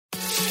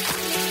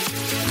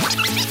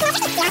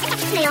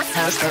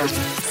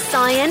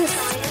Science,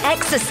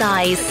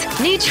 exercise,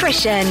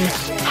 nutrition,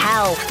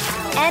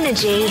 health,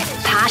 energy,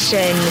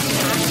 passion.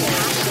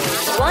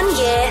 1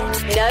 year,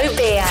 no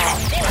beer.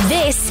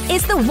 This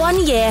is the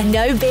 1 year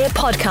no beer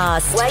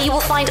podcast, where you will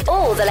find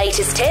all the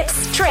latest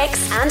tips,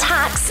 tricks, and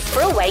hacks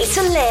for a way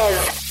to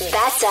live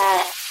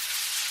better.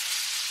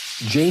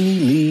 Janey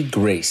Lee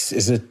Grace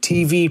is a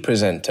TV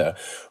presenter,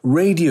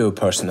 radio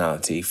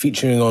personality,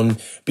 featuring on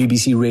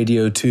BBC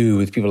Radio 2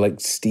 with people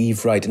like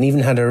Steve Wright, and even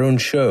had her own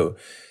show.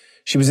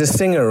 She was a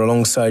singer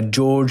alongside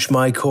George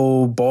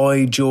Michael,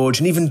 Boy George,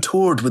 and even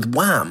toured with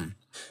Wham!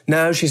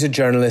 Now she's a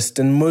journalist,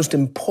 and most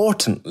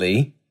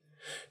importantly,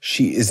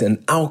 she is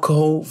an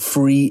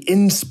alcohol-free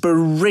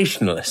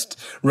inspirationalist,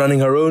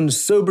 running her own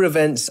sober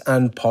events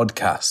and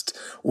podcast.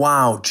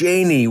 Wow,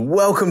 Janey,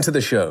 welcome to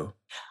the show.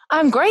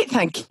 I'm great,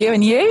 thank you.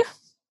 And you?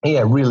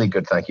 Yeah, really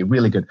good, thank you.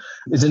 Really good.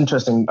 It's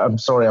interesting. I'm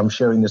sorry I'm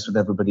sharing this with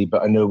everybody,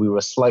 but I know we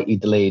were slightly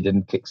delayed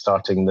in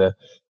kickstarting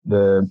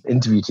the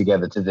interview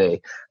together today.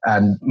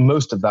 And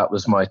most of that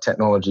was my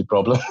technology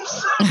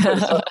problems.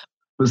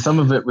 But some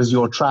of it was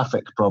your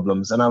traffic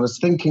problems. And I was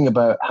thinking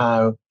about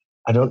how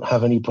I don't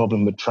have any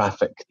problem with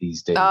traffic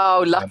these days.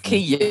 Oh, lucky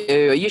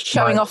you. Are you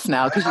showing off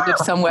now because you live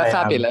somewhere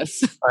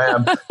fabulous? I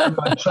am.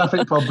 My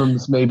traffic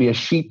problems, maybe a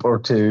sheep or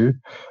two.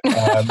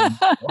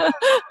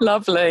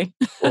 Lovely.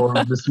 Or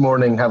this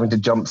morning having to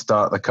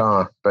jumpstart the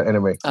car. But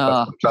anyway,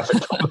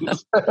 traffic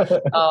problems.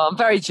 I'm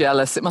very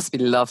jealous. It must be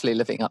lovely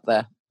living up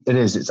there. It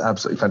is. It's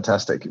absolutely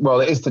fantastic.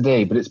 Well, it is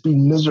today, but it's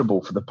been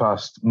miserable for the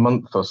past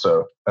month or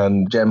so.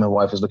 And Jem, my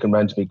wife, is looking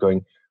around to me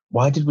going,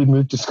 why did we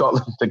move to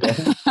Scotland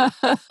again?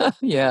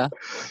 Yeah.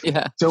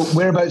 So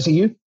whereabouts are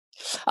you?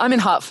 I'm in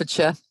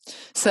Hertfordshire.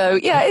 So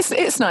yeah,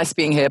 it's nice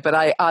being here, but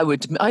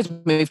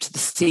I'd move to the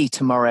sea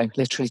tomorrow,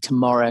 literally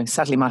tomorrow.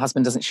 Sadly, my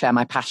husband doesn't share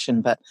my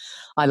passion, but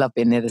I love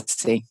being near the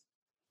sea.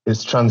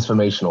 It's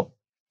transformational.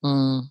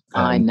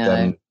 I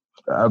know.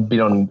 I've been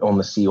on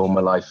the sea all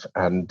my life,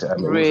 and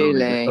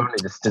really? It was only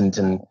the stint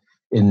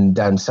in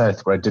down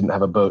south where I didn't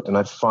have a boat, and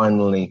I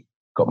finally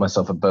got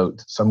myself a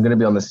boat. So I'm going to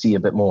be on the sea a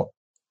bit more.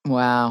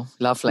 Wow,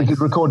 lovely. We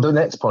could record the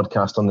next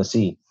podcast on the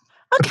sea.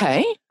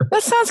 Okay,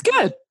 that sounds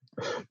good.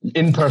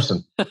 In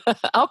person.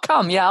 I'll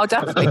come. Yeah, I'll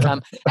definitely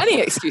come.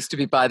 Any excuse to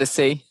be by the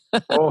sea.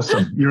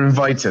 Awesome. You're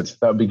invited.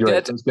 That would be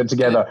great. Good. Let's get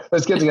together.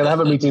 Have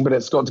a meeting, but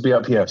it's got to be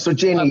up here. So,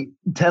 Janey,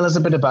 tell us a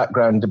bit of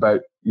background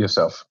about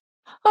yourself.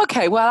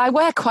 Okay, well, I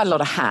wear quite a lot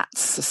of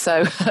hats.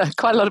 So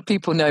quite a lot of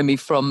people know me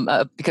from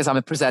because I'm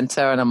a presenter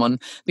and I'm on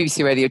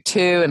BBC Radio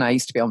 2 and I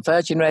used to be on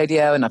Virgin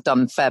Radio and I've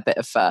done a fair bit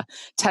of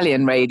telly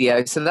and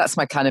radio. So that's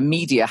my kind of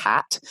media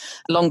hat.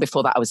 Long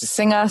before that, I was a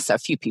singer. So a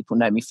few people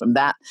know me from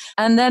that.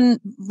 And then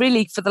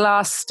really for the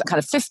last kind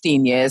of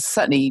 15 years,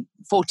 certainly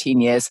 14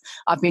 years,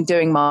 I've been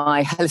doing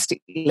my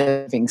holistic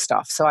living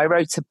stuff. So I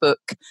wrote a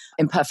book,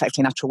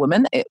 Imperfectly Natural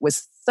Woman. It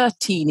was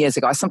 13 years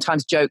ago. I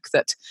sometimes joke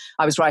that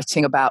I was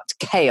writing about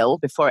kale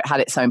before it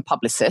had its own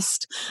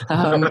publicist,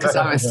 because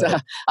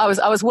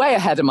I was way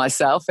ahead of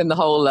myself in the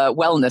whole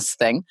wellness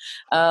thing.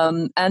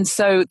 And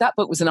so that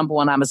book was a number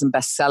one Amazon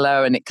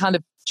bestseller, and it kind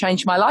of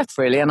changed my life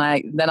really. And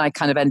I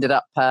kind of ended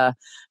up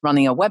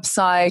running a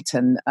website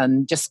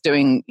and just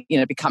doing,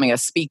 becoming a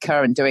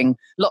speaker and doing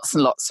lots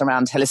and lots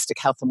around holistic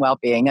health and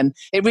well-being. And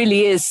it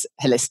really is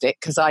holistic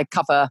because I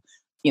cover,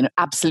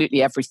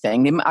 absolutely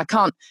everything. I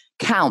can't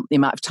count the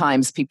amount of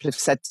times people have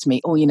said to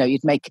me,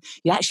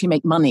 you'd actually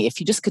make money if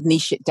you just could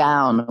niche it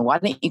down. Why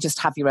don't you just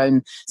have your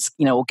own,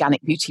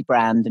 organic beauty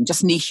brand and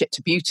just niche it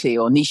to beauty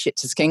or niche it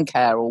to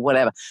skincare or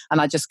whatever?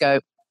 And I just go,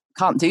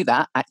 can't do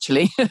that,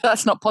 actually.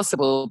 That's not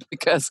possible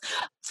because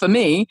for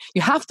me,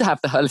 you have to have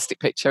the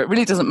holistic picture. It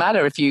really doesn't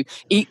matter if you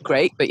eat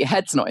great, but your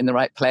head's not in the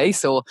right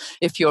place, or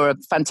if you're a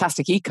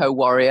fantastic eco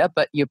warrior,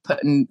 but you're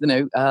putting,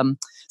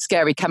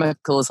 scary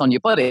chemicals on your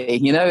body.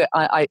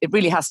 It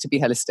really has to be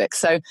holistic.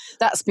 So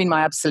that's been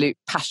my absolute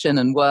passion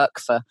and work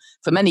for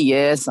many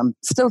years. I'm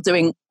still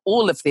doing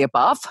all of the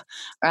above.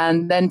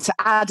 And then to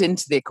add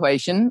into the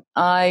equation,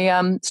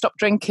 I stopped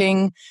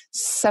drinking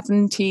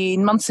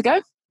 17 months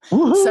ago.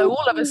 Woo-hoo. So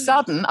all of a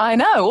sudden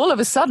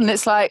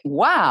it's like,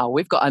 wow,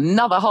 we've got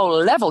another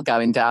whole level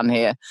going down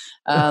here.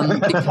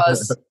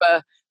 Because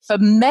for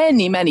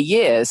many, many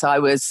years, I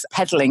was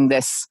peddling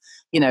this,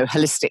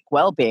 holistic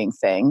well-being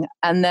thing.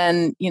 And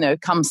then,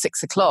 come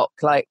 6 o'clock,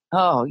 like,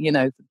 for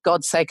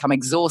God's sake, I'm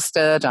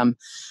exhausted.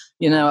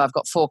 I've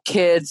got 4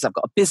 kids, I've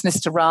got a business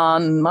to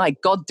run. My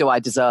God, do I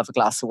deserve a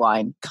glass of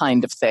wine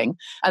kind of thing.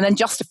 And then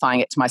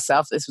justifying it to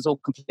myself, this was all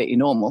completely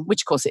normal,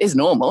 which of course it is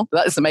normal, but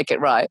that doesn't make it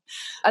right.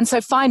 And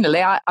so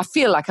finally, I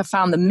feel like I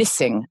found the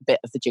missing bit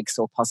of the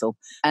jigsaw puzzle.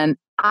 And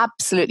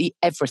absolutely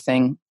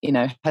everything,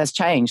 has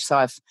changed. So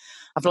I've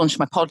launched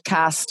my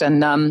podcast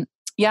and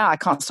I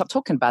can't stop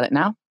talking about it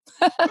now.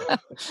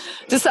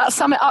 Does that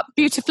sum it up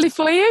beautifully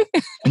for you?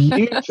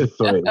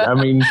 Beautifully. I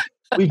mean,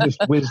 We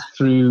just whizzed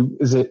through,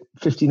 is it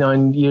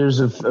 59 years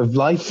of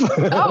life?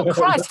 Oh,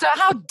 Christ.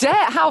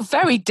 How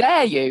very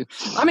dare you?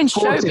 I'm in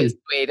 40, showbiz,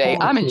 sweetie.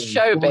 I'm in 40,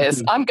 showbiz.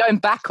 40. I'm going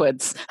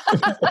backwards.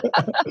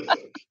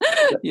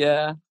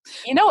 Yeah.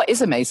 You know what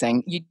is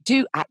amazing? You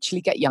do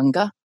actually get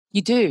younger.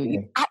 You do.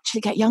 You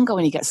actually get younger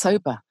when you get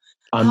sober.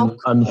 I'm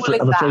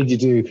afraid you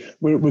do.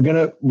 We're going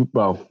to,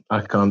 well,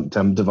 I can't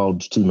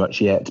divulge too much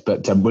yet,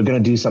 but we're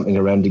going to do something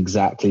around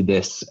exactly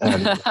this.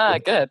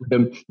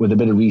 Good. With a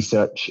bit of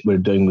research we're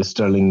doing with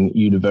Stirling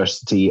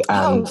University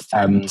and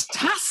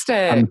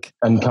fantastic.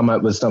 And come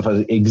out with stuff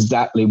as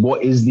exactly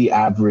what is the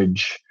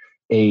average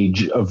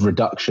age of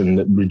reduction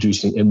that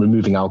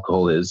removing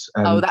alcohol is.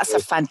 And that's a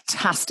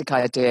fantastic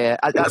idea.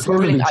 That's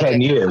probably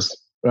 10 years.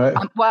 Right.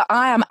 Well,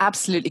 I am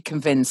absolutely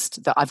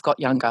convinced that I've got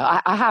younger.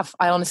 I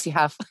honestly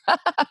have.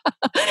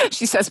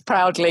 She says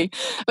proudly.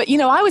 But,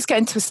 I was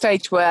getting to a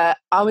stage where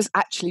I was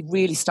actually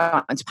really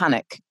starting to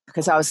panic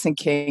because I was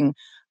thinking,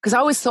 because I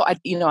always thought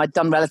I'd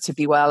done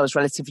relatively well. I was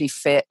relatively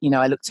fit.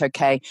 I looked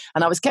okay.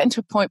 And I was getting to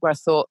a point where I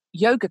thought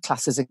yoga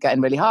classes are getting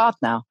really hard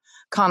now.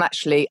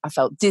 I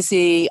felt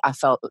dizzy. I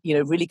felt,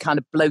 really kind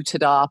of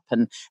bloated up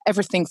and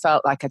everything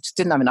felt like I just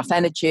didn't have enough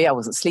energy. I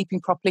wasn't sleeping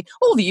properly,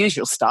 all the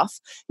usual stuff,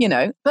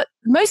 but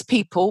most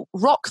people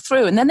rock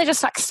through and then they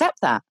just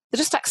accept that. They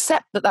just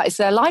accept that is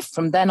their life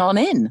from then on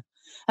in.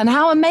 And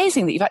how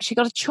amazing that you've actually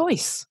got a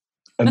choice.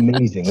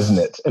 Amazing, isn't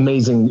it?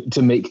 Amazing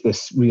to make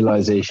this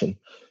realization.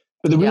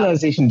 But the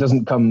realization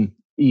doesn't come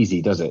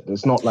easy, does it?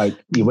 It's not like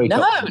you wake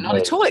up. No, not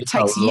at all. It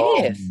takes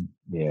years.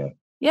 Yeah.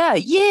 Yeah,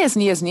 years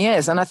and years and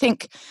years. And I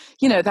think,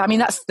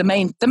 that's the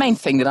main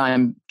thing that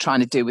I'm trying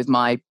to do with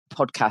my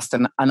podcast,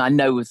 and I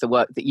know with the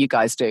work that you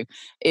guys do,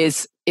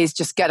 is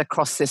just get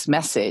across this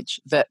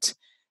message that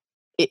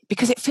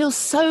because it feels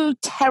so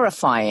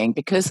terrifying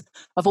because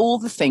of all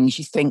the things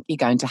you think you're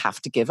going to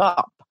have to give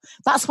up.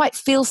 That's why it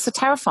feels so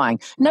terrifying.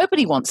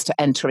 Nobody wants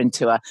to enter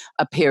into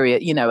a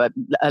period,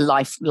 a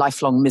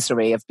lifelong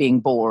misery of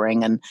being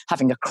boring and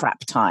having a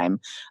crap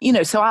time.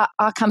 So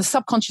our kind of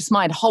subconscious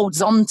mind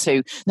holds on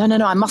to, no,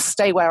 I must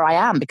stay where I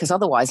am because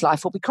otherwise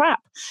life will be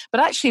crap.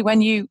 But actually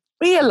when you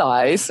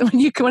realize,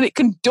 when it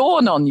can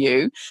dawn on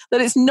you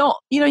that it's not,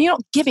 you're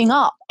not giving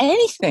up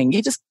anything,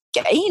 you're just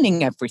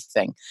gaining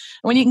everything.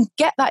 And when you can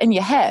get that in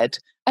your head,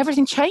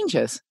 everything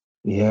changes.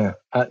 Yeah,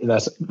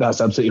 that's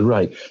absolutely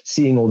right.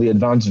 Seeing all the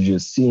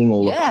advantages, seeing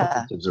all the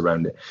positives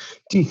around it.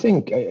 Do you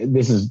think,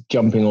 this is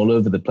jumping all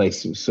over the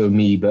place,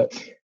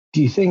 but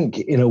do you think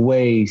in a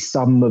way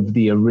some of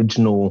the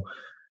original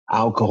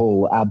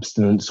alcohol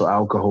abstinence or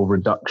alcohol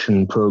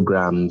reduction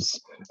programs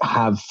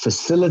have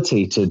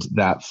facilitated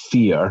that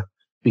fear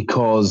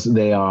because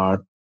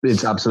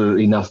it's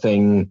absolutely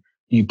nothing,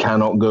 you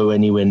cannot go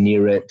anywhere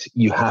near it,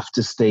 you have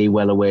to stay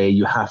well away,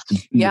 you have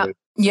to...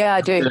 Yeah,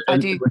 I do.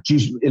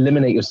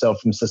 Eliminate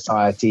yourself from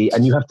society,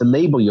 and you have to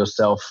label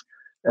yourself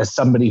as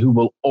somebody who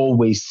will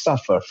always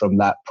suffer from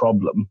that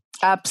problem.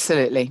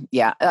 Absolutely.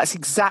 Yeah, that's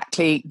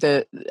exactly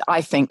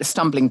I think the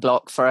stumbling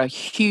block for a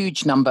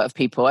huge number of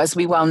people. As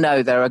we well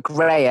know, there are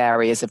grey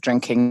areas of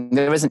drinking.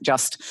 There isn't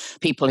just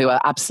people who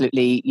are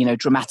absolutely,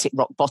 dramatic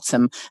rock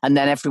bottom, and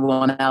then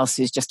everyone else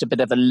is just a bit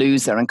of a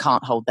loser and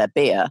can't hold their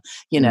beer.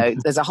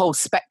 There's a whole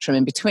spectrum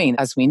in between,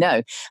 as we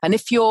know. And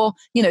if you're,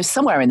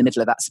 somewhere in the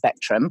middle of that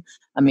spectrum,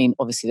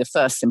 obviously the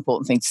first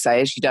important thing to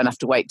say is you don't have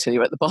to wait till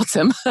you're at the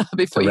bottom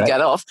before you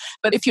get off.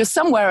 But if you're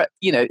somewhere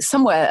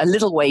a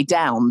little way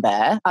down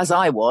there, as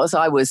I was,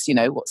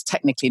 what's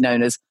technically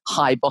known as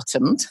high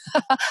bottomed,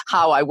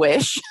 how I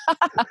wish.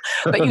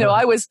 But,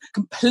 I was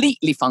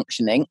completely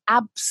functioning,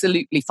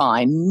 absolutely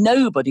fine.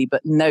 Nobody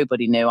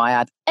knew I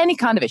had any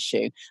kind of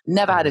issue.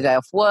 Never had a day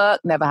off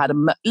work,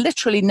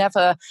 literally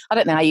never, I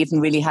don't think I even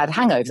really had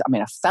hangovers.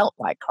 I felt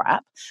like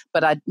crap,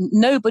 but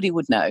nobody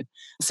would know.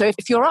 So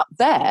if you're up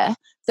there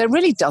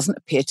really doesn't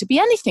appear to be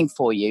anything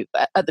for you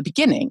at the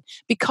beginning.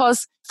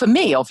 Because for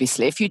me,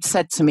 obviously, if you'd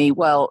said to me,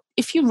 well,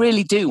 if you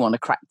really do want to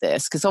crack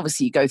this, because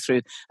obviously you go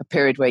through a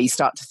period where you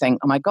start to think,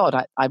 oh my God,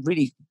 I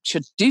really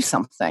should do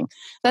something.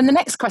 Then the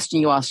next question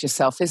you ask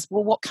yourself is,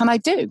 well, what can I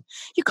do?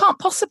 You can't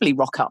possibly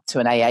rock up to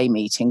an AA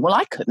meeting. Well,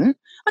 I couldn't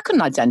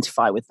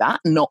identify with that,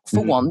 not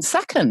for 1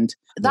 second.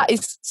 That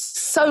is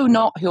so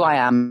not who I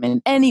am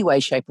in any way,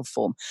 shape or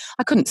form.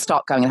 I couldn't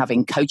start going and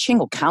having coaching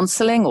or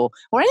counseling or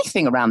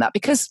anything around that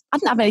because I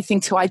didn't have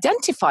anything to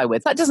identify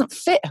with. That doesn't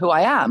fit who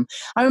I am.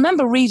 I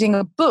remember reading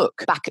a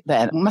book back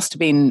then, it must have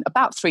been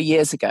about 3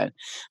 years ago,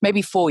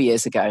 maybe 4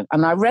 years ago.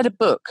 And I read a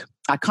book.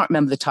 I can't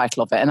remember the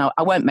title of it, and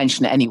I won't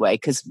mention it anyway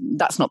because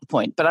that's not the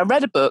point. But I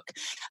read a book,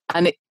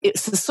 and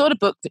it's the sort of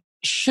book that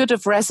should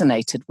have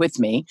resonated with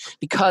me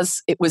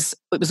because it was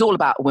all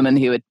about a woman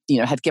who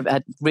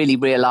had really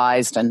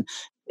realized, and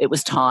it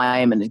was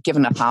time, and had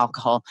given up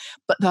alcohol.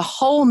 But the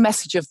whole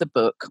message of the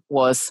book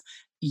was,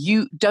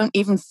 you don't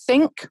even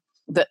think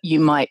that you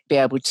might be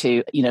able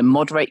to,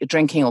 moderate your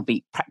drinking or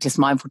practice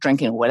mindful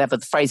drinking or whatever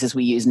the phrases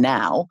we use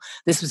now.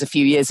 This was a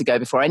few years ago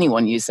before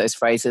anyone used those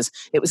phrases.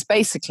 It was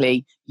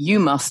basically, you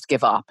must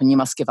give up, and you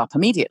must give up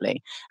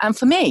immediately. And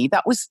for me,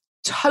 that was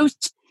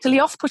totally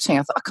off-putting.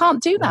 I thought, I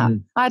can't do that.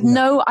 I had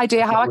no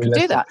idea how I could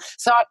do that.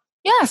 So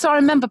I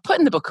remember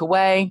putting the book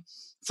away,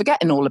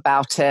 forgetting all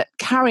about it,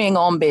 carrying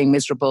on being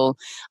miserable.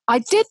 I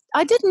did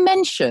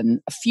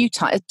mention a few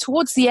times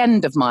towards the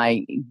end of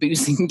my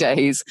boozing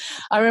days.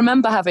 I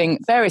remember having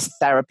various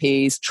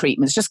therapies,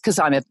 treatments, just because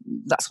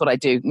that's what I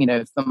do.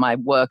 For my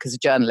work as a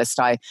journalist,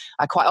 I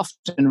quite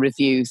often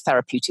review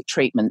therapeutic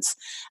treatments,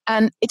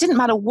 and it didn't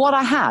matter what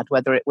I had,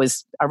 whether it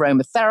was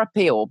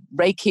aromatherapy or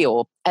Reiki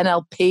or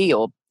NLP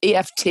or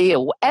EFT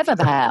or whatever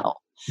the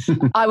hell.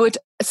 I would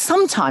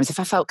sometimes, if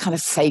I felt kind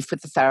of safe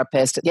with the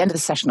therapist, at the end of the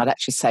session, I'd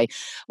actually say,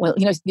 well,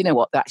 you know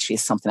what, there actually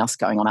is something else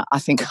going on.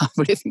 I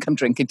really think I'm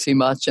drinking too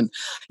much, and,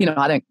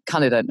 I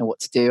don't know what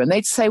to do. And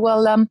they'd say,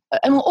 well, and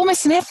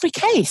almost in every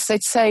case,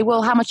 they'd say,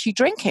 well, how much are you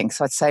drinking?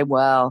 So I'd say,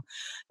 well,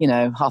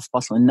 half a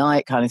bottle a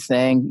night kind of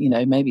thing,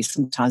 maybe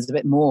sometimes a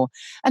bit more.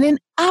 And in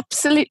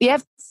absolutely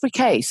every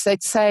case,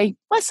 they'd say,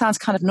 well, it sounds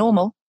kind of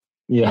normal.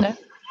 Yeah.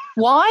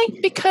 Why?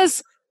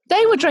 Because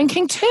they were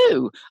drinking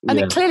too, and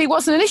it clearly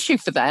wasn't an issue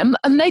for them,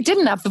 and they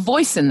didn't have the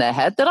voice in their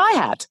head that I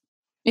had.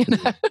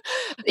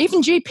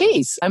 Even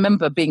GPs. I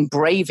remember being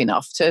brave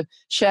enough to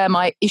share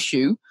my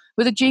issue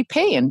with a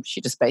GP, and she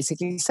just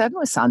basically said,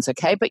 well, it sounds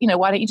okay, but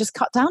why don't you just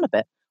cut down a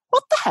bit?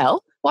 What the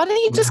hell? Why don't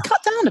you just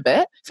cut down a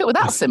bit? If it were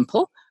that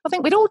simple, I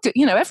think we'd all do,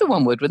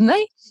 everyone would, wouldn't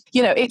they?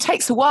 It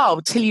takes a while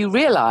till you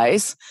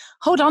realize,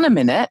 hold on a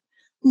minute,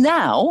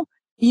 now,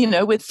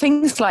 with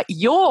things like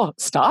your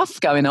stuff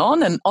going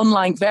on and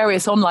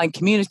various online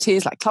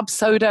communities like Club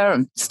Soda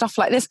and stuff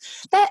like this,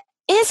 there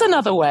is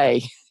another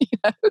way,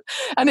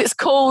 and it's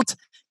called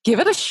give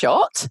it a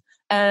shot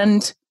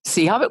and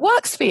see how it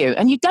works for you.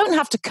 And you don't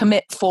have to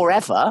commit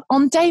forever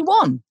on day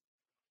one.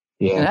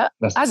 Yeah.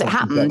 As it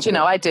happened, exactly.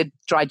 I did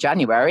dry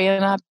January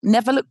and I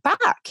never looked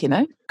back,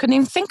 couldn't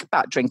even think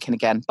about drinking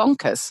again.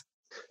 Bonkers.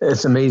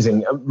 It's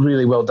amazing.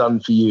 Really well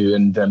done for you.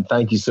 And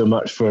thank you so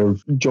much for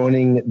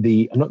joining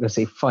I'm not going to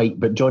say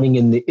fight, but joining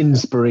in the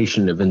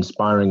inspiration of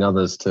inspiring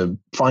others to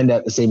find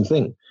out the same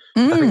thing.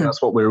 I think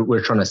that's what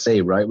we're trying to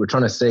say, right? We're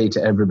trying to say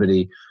to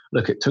everybody,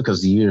 look, it took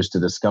us years to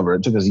discover.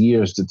 It took us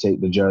years to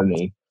take the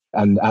journey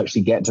and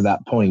actually get to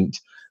that point.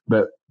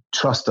 But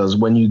trust us,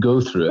 when you go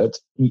through it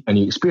and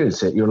you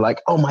experience it, you're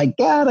like, oh my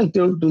God, I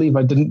don't believe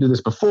I didn't do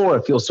this before.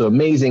 It feels so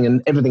amazing,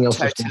 and everything else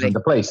just falls into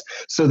place.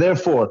 So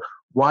therefore,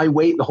 why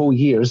wait the whole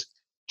years?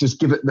 Just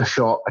give it the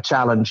shot, a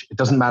challenge. It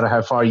doesn't matter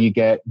how far you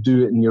get.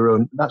 Do it in your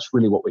own. That's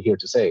really what we're here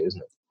to say,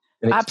 isn't it?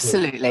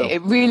 Absolutely.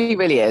 It really,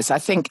 really is. I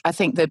think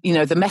that,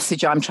 the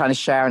message I'm trying to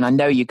share, and I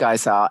know you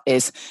guys are,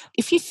 is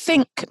if you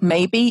think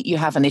maybe you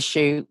have an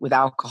issue with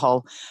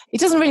alcohol, it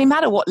doesn't really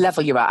matter what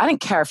level you're at. I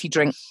don't care if you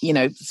drink,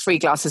 3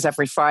 glasses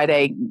every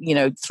Friday,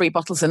 3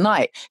 bottles a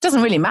night. It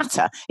doesn't really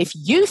matter. If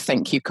you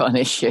think you've got an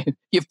issue,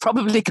 you've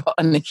probably got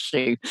an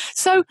issue.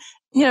 So,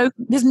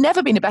 there's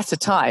never been a better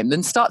time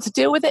than start to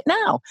deal with it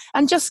now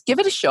and just give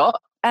it a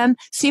shot and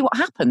see what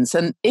happens.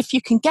 And if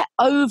you can get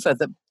over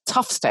the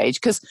tough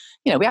stage, because,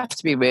 we have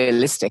to be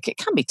realistic. It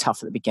can be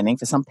tough at the beginning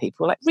for some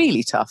people, like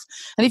really tough.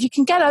 And if you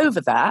can get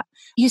over that,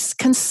 you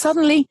can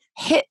suddenly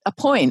hit a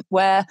point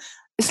where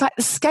it's like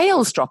the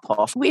scales drop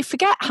off. We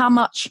forget how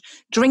much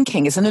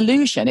drinking is an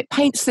illusion. It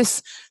paints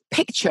this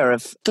picture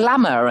of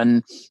glamour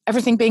and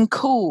everything being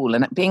cool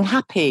and being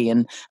happy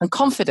and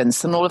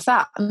confidence and all of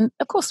that. And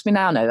of course, we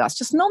now know that's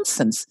just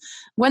nonsense.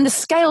 When the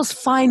scales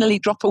finally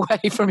drop away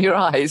from your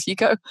eyes, you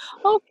go,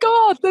 oh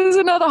God, there's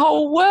another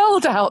whole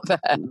world out there,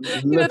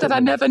 that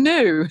I never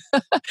knew.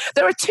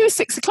 There are 2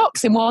 6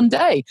 o'clocks in one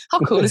day. How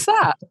cool is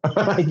that?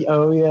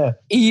 Oh, yeah.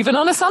 Even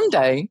on a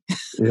Sunday.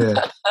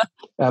 Yeah.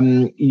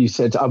 You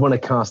said, I want to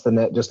cast the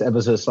net just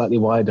ever so slightly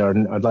wider.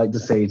 And I'd like to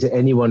say to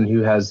anyone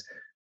who has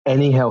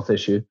any health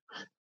issue,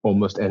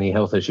 almost any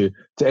health issue,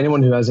 to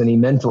anyone who has any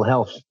mental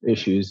health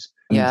issues,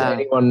 to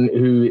anyone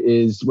who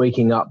is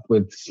waking up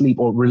with sleep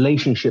or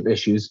relationship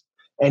issues,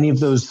 any of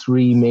those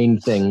 3 main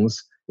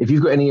things, if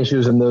you've got any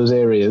issues in those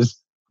areas,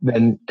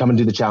 then come and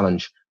do the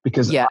challenge.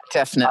 Because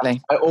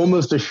definitely. I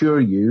almost assure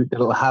you that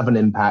it'll have an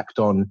impact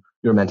on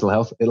your mental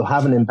health. It'll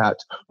have an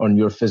impact on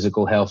your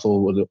physical health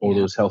or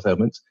those health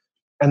elements.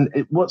 And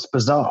what's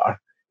bizarre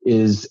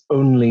is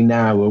only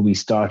now are we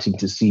starting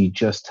to see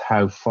just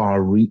how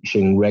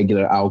far-reaching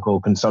regular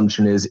alcohol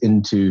consumption is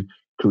into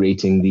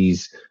creating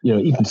these,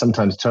 even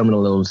sometimes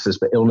terminal illnesses,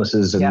 but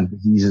illnesses and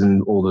diseases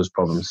and all those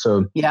problems.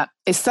 So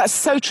that's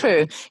so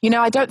true.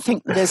 I don't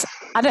think there's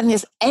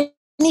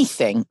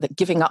anything that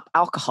giving up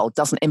alcohol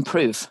doesn't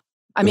improve.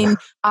 I mean,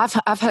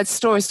 I've heard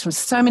stories from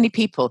so many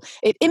people.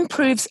 It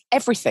improves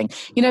everything.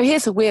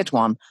 Here's a weird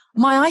one.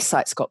 My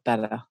eyesight's got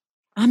better.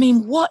 I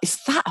mean, what is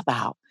that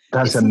about?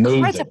 That's amazing.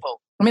 Incredible.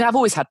 I mean, I've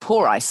always had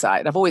poor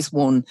eyesight. I've always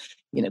worn,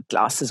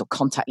 glasses or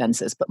contact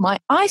lenses, but my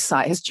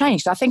eyesight has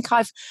changed. I think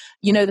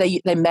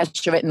they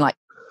measure it in like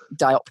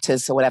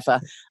diopters or whatever.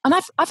 And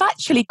I've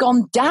actually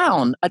gone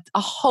down a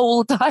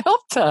whole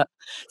diopter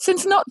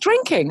since not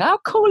drinking. How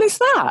cool is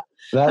that?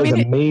 That is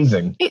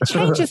amazing. It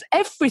changes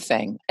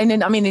everything. And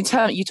then, in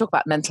turn, you talk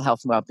about mental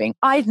health and well-being.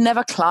 I'd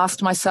never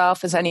classed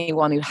myself as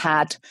anyone who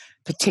had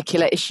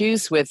particular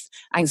issues with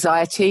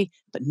anxiety.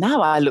 But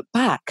now I look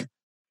back,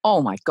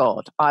 oh my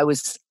God, I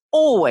was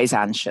always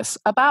anxious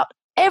about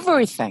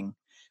everything.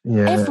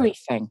 Yeah.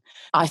 Everything.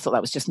 I thought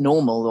that was just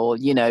normal, or,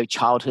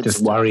 childhood Just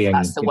stuff. worrying.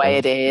 That's the way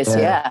it is.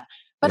 Yeah.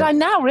 But I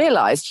now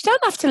realized you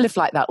don't have to live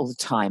like that all the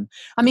time.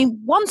 I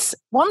mean, once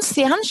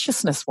the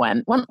anxiousness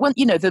went, when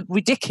the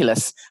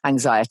ridiculous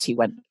anxiety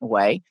went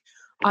away,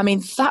 I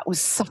mean, that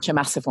was such a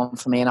massive one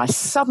for me. And I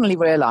suddenly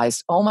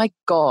realized, oh my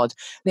God,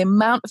 the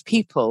amount of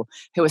people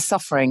who are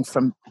suffering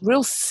from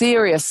real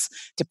serious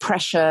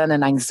depression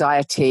and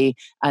anxiety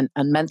and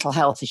mental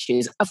health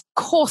issues. Of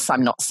course,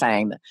 I'm not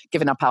saying that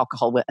giving up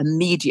alcohol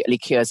immediately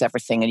cures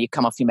everything and you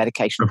come off your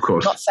medication. Of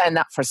course. I'm not saying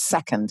that for a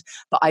second,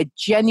 but I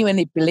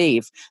genuinely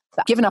believe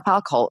that giving up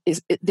alcohol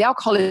the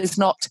alcohol is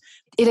not,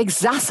 it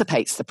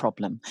exacerbates the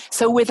problem.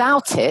 So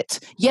without it,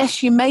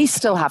 yes, you may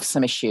still have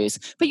some issues,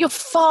 but you're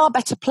far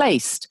better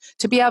placed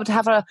to be able to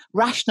have a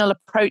rational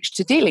approach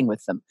to dealing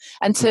with them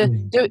and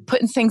to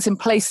putting things in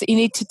place that you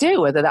need to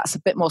do, whether that's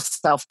a bit more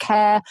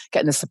self-care,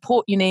 getting the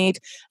support you need.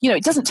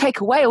 It doesn't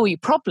take away all your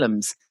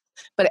problems,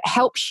 but it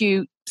helps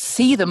you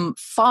see them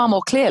far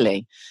more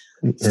clearly.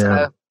 Yeah.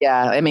 So,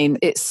 I mean,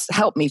 it's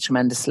helped me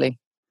tremendously.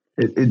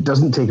 It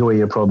doesn't take away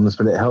your problems,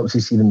 but it helps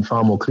you see them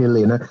far more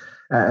clearly.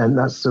 And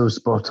that's so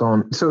spot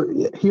on. So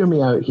hear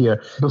me out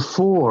here.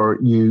 Before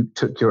you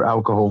took your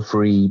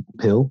alcohol-free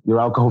pill, your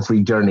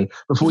alcohol-free journey,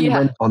 before you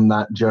went on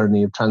that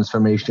journey of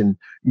transformation,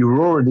 you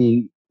were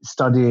already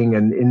studying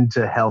and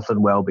into health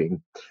and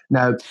well-being.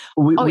 Now,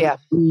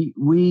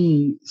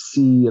 we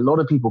see a lot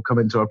of people come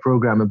into our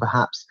program and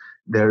perhaps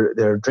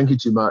they're drinking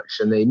too much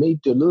and they may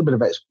do a little bit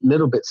of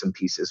little bits and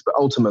pieces, but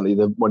ultimately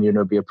the 1 Year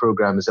No Beer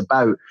program is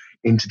about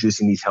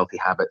introducing these healthy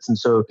habits. And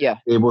so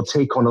they will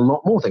take on a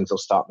lot more things. They'll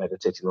start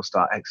meditating, they'll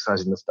start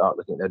exercising, they'll start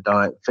looking at their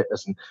diet,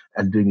 fitness,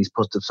 and doing these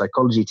positive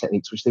psychology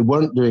techniques, which they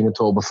weren't doing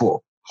at all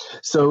before.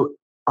 So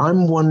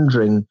I'm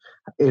wondering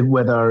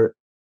whether,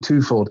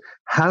 twofold,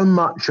 how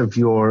much of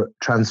your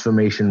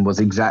transformation was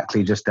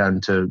exactly just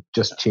down to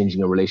just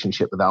changing a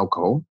relationship with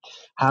alcohol?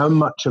 How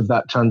much of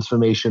that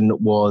transformation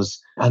was,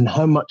 and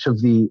how much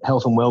of the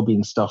health and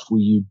well-being stuff were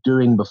you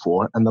doing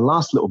before? And the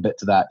last little bit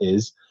to that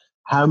is,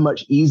 how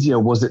much easier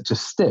was it to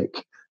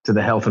stick to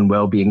the health and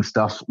well-being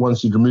stuff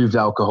once you'd removed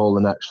alcohol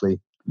and actually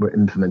were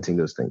implementing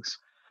those things?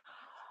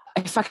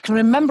 If I can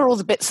remember all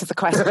the bits of the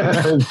question,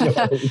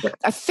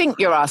 I think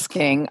you're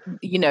asking,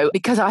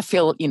 because I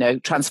feel,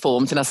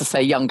 transformed and, as I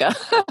say, younger,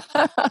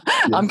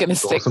 I'm going to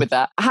stick with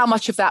that. How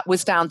much of that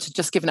was down to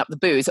just giving up the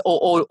booze?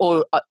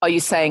 Or are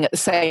you saying at the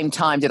same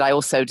time, did I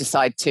also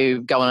decide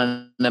to go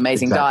on an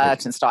amazing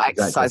diet and start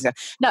exercising?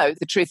 No,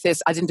 the truth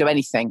is I didn't do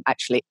anything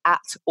actually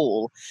at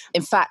all.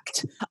 In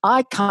fact,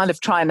 I kind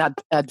of try and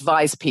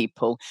advise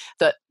people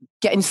that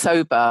getting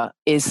sober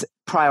is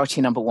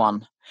priority number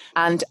one.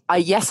 And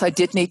I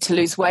did need to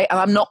lose weight. And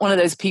I'm not one of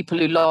those people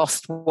who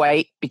lost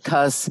weight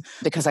because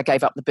I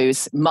gave up the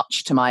booze,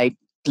 much to my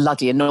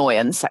bloody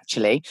annoyance,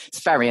 actually.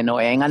 It's very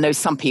annoying. I know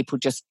some people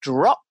just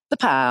drop the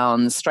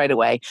pounds straight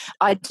away.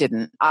 I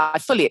didn't. I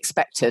fully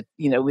expected,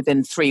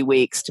 within 3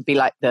 weeks to be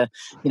like the,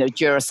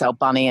 Duracell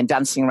bunny and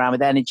dancing around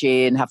with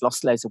energy and have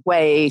lost loads of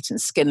weight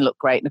and skin look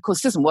great. And of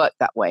course, it doesn't work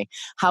that way.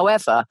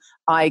 However,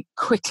 I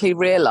quickly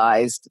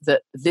realized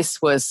that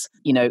this was,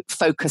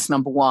 focus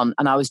number one.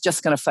 And I was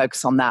just going to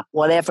focus on that,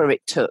 whatever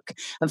it took.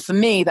 And for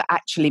me, that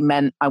actually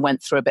meant I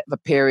went through a bit of a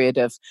period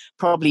of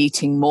probably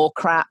eating more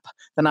crap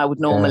than I would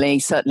normally.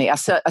 Certainly, I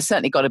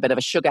certainly got a bit of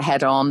a sugar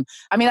head on.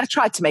 I mean, I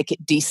tried to make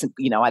it decent.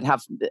 I'd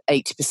have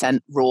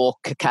 80% raw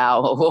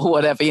cacao or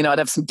whatever. I'd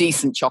have some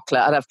decent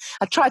chocolate.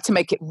 I tried to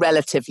make it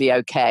relatively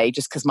okay,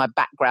 just because my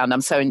background,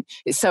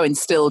 it's so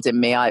instilled in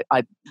me. I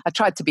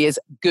tried to be as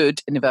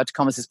good, in inverted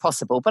commas, as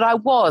possible. But I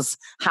was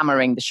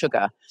hammering the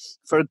sugar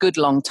for a good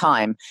long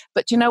time.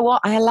 But you know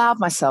what? I allowed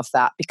myself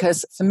that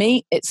because for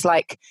me, it's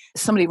like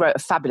somebody wrote a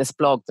fabulous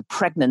blog, The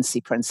Pregnancy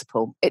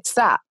Principle. It's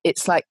that.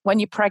 It's like when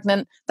you're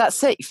pregnant,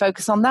 that's it. You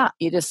focus on that.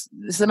 This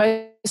is the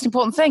most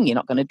important thing. You're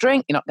not going to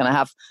drink. You're not going to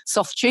have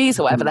soft cheese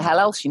or whatever the hell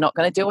else you're not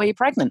going to do while you're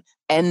pregnant.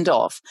 End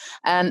of.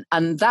 And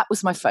that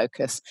was my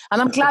focus.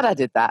 And I'm glad I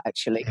did that,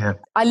 actually. Yeah.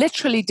 I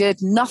literally did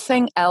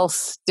nothing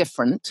else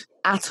different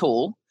at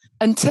all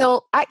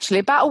until actually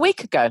about a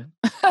week ago.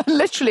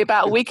 Literally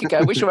about a week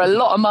ago, which were a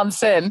lot of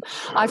months in.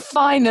 I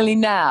finally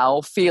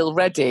now feel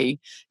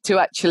ready to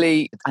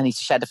actually, I need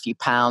to shed a few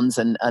pounds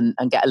and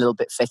get a little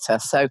bit fitter.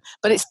 So,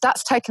 but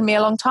that's taken me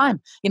a long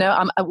time.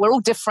 We're all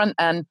different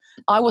and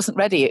I wasn't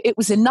ready. It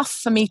was enough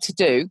for me to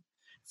do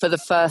for the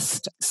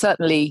first,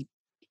 certainly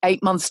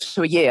 8 months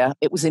to a year.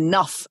 It was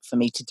enough for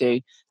me to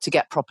do to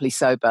get properly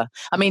sober.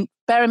 I mean,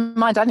 bear in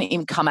mind, I didn't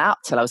even come out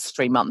till I was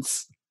 3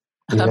 months.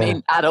 Yeah. I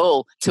mean, at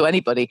all to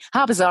anybody.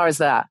 How bizarre is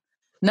that?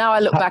 Now I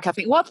look back, I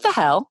think, what the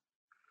hell?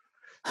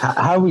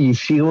 How were you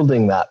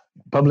shielding that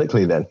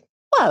publicly then?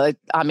 Well,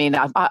 I mean,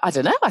 I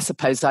don't know. I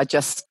suppose I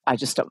just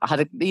had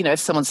if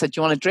someone said, do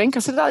you want a drink?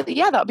 I said,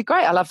 yeah, that would be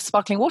great. I'll have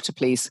sparkling water,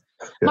 please.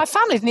 Yeah. My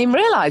family didn't even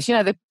realize,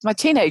 my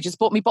teenagers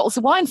bought me bottles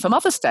of wine for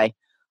Mother's Day.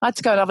 I had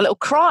to go and have a little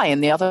cry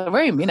in the other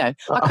room,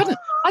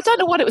 I I don't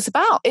know what it was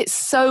about. It's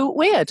so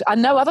weird. I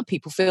know other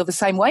people feel the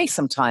same way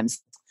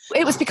sometimes.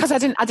 It was because I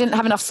didn't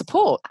have enough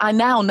support. I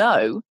now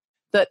know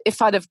that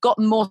if I'd have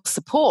gotten more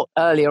support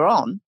earlier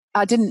on,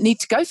 I didn't need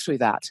to go through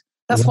that.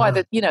 That's why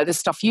the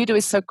stuff you do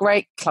is so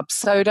great, Club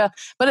Soda.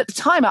 But at the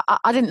time,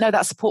 I didn't know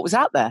that support was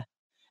out there.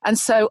 And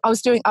so I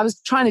was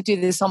trying to do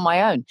this on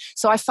my own.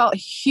 So I felt a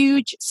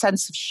huge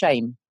sense of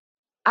shame,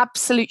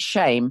 absolute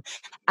shame.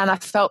 And I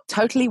felt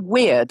totally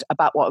weird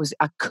about what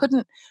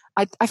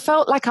I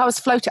felt like I was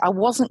floating. I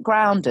wasn't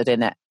grounded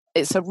in it.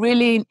 It's a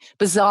really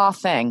bizarre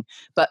thing.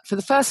 But for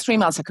the first 3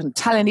 months, I couldn't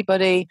tell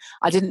anybody.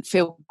 I didn't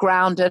feel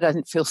grounded. I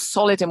didn't feel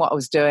solid in what I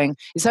was doing.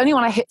 It's only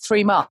when I hit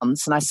 3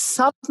 months and I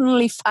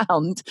suddenly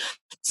found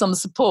some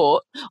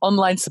support,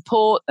 online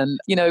support, and,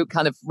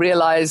 kind of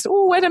realized,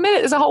 oh, wait a minute,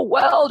 there's a whole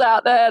world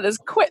out there. There's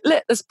Quit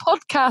Lit, there's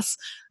podcasts.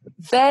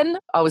 Then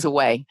I was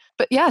away.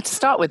 But yeah, to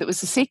start with, it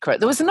was the secret.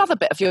 There was another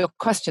bit of your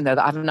question, though,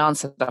 that I haven't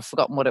answered. I've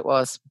forgotten what it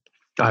was.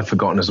 I've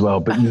forgotten as well,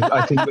 but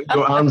I think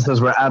your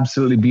answers were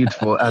absolutely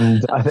beautiful.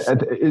 And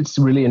it's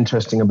really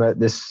interesting about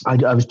this.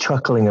 I was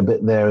chuckling a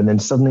bit there, and then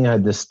suddenly I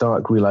had this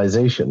stark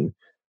realization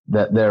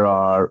that there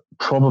are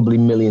probably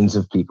millions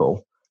of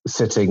people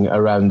sitting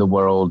around the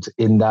world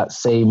in that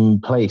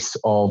same place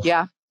of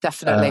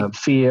definitely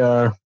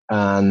fear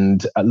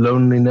and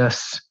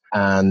loneliness,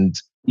 and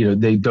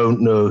they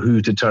don't know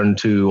who to turn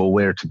to or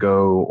where to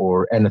go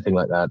or anything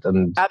like that.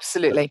 And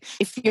absolutely,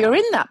 if you're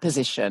in that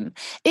position,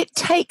 it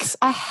takes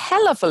a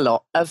hell of a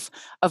lot of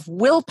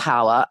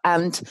willpower,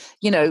 and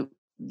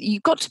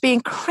you've got to be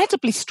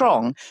incredibly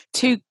strong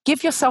to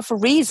give yourself a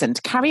reason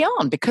to carry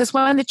on, because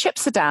when the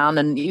chips are down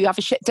and you have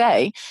a shit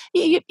day,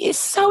 it's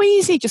so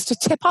easy just to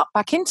tip up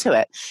back into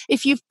it.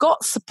 If you've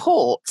got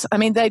support, I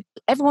mean,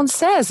 everyone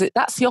says that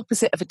that's the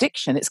opposite of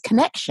addiction. It's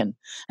connection.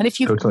 And if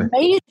you've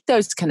made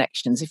those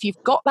connections, if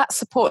you've got that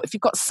support, if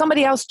you've got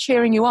somebody else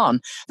cheering you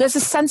on, there's a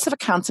sense of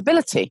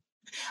accountability.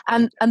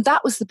 And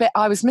that was the bit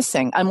I was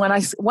missing. And when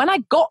I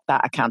got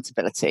that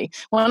accountability,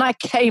 when I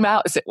came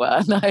out, as it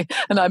were,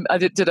 and I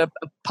did a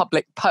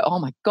public oh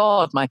my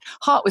God, my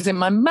heart was in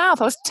my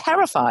mouth. I was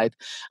terrified.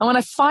 And when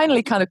I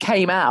finally kind of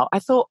came out, I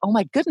thought, oh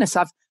my goodness,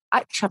 I've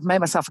made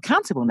myself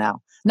accountable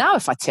now. Now,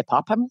 if I tip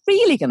up, I'm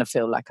really going to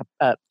feel like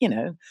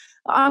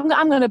I'm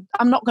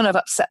not going to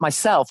upset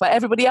myself, but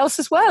everybody else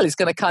as well is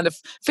going to kind of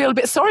feel a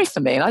bit sorry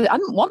for me. And I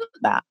didn't want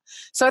that.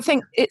 So I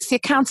think it's the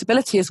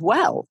accountability as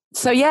well.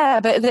 So yeah,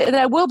 but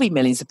there will be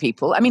millions of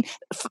people. I mean,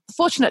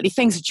 fortunately,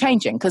 things are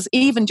changing, because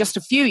even just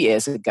a few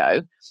years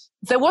ago,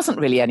 there wasn't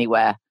really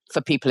anywhere for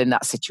people in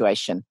that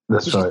situation.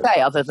 That's right.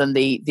 Say, other than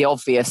the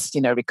obvious,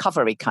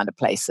 recovery kind of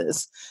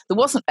places, there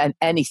wasn't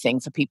anything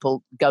for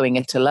people going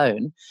it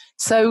alone.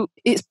 So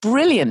it's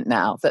brilliant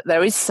now that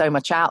there is so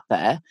much out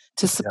there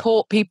to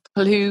support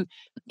people who,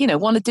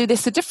 want to do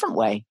this a different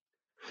way.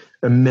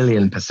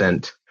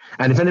 1,000,000%.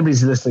 And if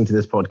anybody's listening to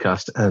this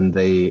podcast and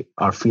they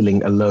are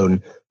feeling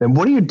alone, then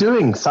what are you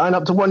doing? Sign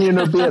up to 1 Year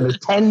No Beer. There's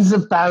tens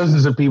of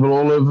thousands of people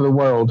all over the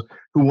world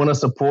who want to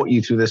support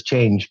you through this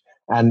change.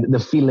 And the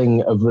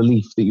feeling of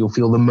relief that you'll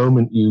feel the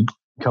moment you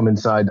come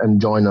inside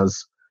and join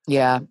us.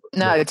 Yeah,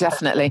 no,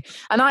 definitely.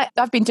 And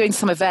I've been doing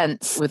some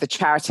events with a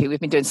charity. We've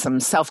been doing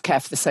some self-care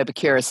for the sober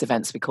curious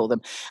events, we call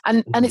them.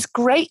 And it's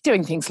great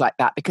doing things like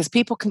that, because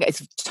people can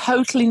it's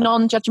totally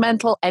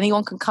non-judgmental.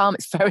 Anyone can come.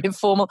 It's very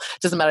informal.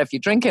 Doesn't matter if you're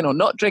drinking or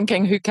not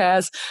drinking, who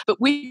cares? But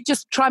we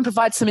just try and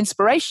provide some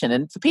inspiration.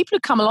 And for people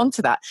who come along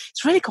to that,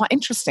 it's really quite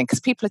interesting, because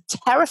people are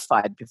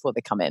terrified before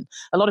they come in.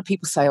 A lot of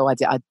people say,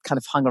 I kind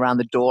of hung around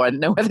the door. I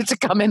didn't know whether to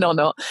come in or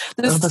not.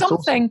 There's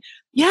something, awesome.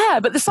 Yeah,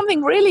 but there's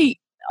something really,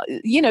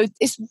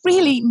 it's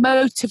really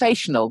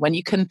motivational when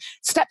you can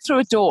step through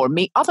a door and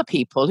meet other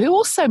people who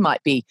also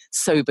might be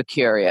sober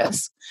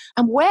curious,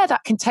 and where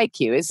that can take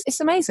you it's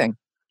amazing.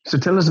 So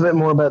tell us a bit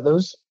more about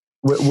those.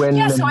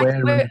 When so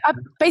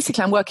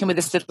basically I'm working with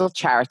this little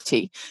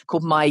charity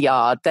called My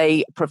Yard.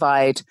 They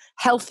provide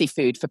healthy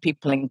food for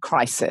people in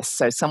crisis.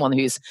 So someone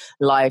whose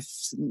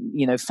lives,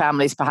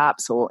 families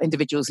perhaps, or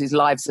individuals whose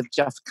lives have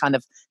just kind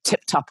of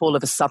tipped up all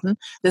of a sudden.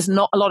 There's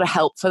not a lot of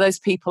help for those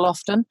people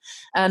often.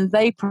 And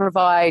they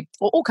provide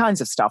all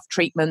kinds of stuff,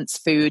 treatments,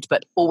 food,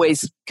 but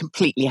always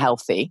completely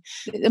healthy.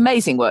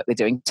 Amazing work they're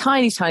doing.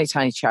 Tiny, tiny,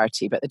 tiny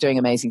charity, but they're doing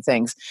amazing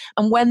things.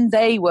 And when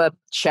they were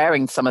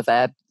sharing some of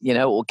their,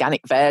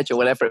 organic veg or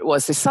whatever it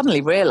was, they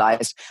suddenly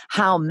realized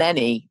how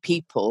many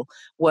people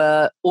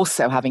were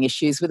also having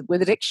issues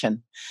with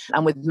addiction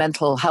and with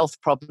mental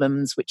health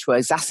problems, which were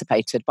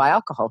exacerbated by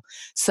alcohol.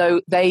 So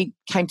they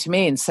came to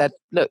me and said,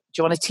 look,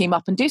 do you want to team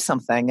up and do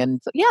something?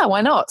 And yeah, why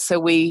not? So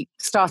we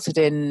started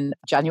in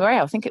January,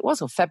 I think it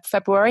was, or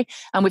February,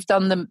 and we've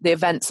done the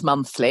events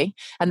monthly,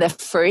 and they're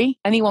free.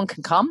 Anyone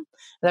can come.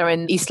 They're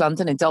in East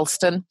London, in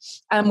Dalston.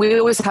 And we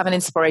always have an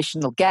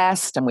inspirational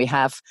guest, and we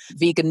have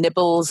vegan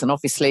nibbles and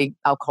obviously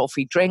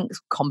alcohol-free drinks,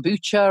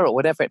 kombucha or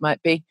whatever it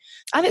might be.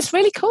 And it's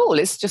really cool.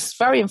 It's just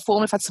very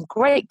informative. We've had some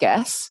great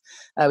guests.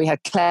 We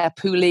had Claire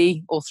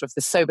Pooley, author of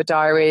The Sober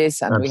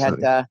Diaries, and Absolutely.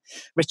 we had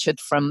Richard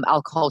from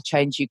Alcohol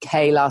Change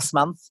UK last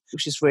month,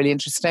 which is really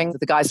interesting.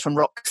 The guys from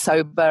Rock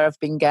Sober have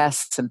been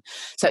guests. And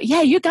so,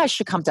 yeah, you guys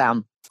should come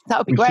down. That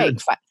would be great. In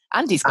fact,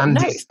 Andy's got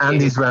notes.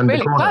 Andy's round really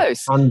the corner.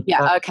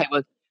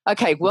 close.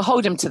 Okay, we'll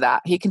hold him to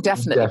that. He can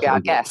definitely be our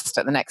guest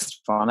at the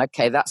next one.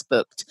 Okay, that's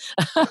booked.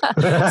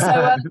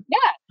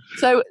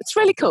 So it's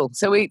really cool.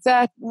 So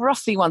they're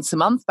roughly once a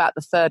month, about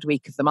the third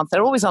week of the month.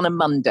 They're always on a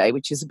Monday,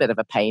 which is a bit of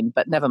a pain,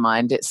 but never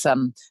mind. It's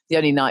the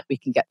only night we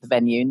can get the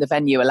venue, and the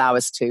venue allow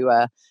us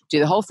to do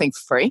the whole thing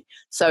for free.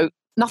 So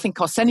nothing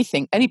costs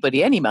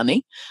anybody any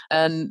money,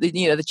 and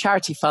the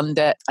charity fund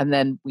it, and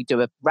then we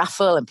do a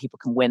raffle, and people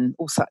can win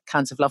all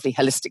kinds of lovely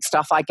holistic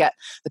stuff. I get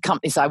the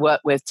companies I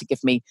work with to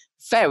give me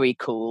very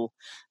cool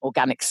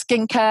organic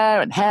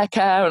skincare and hair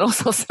care and all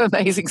sorts of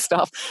amazing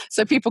stuff.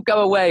 So people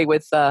go away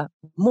with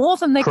more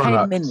than they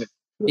came in with.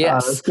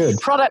 Yes, that's good.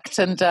 Product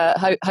and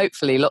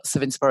hopefully lots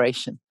of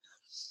inspiration.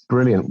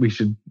 Brilliant. We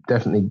should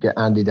definitely get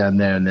Andy down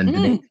there and then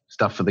donate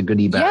stuff for the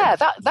goodie bag. Yeah,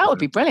 that would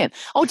be brilliant.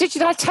 Oh, did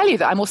I tell you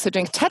that I'm also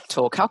doing a TED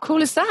Talk? How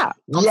cool is that?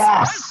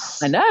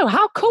 Yes! I know.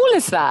 How cool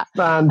is that?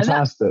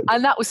 Fantastic.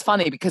 And that was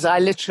funny because I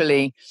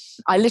literally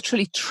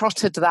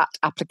trotted that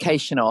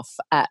application off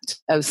at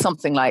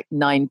something like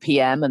 9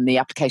 p.m. and the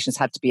applications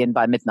had to be in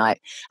by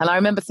midnight. And I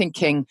remember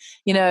thinking,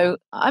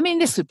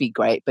 this would be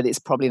great, but it's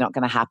probably not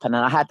going to happen.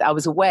 And I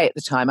was away at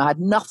the time. I had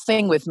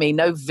nothing with me,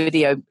 no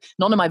video,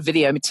 none of my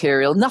video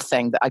material,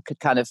 nothing that I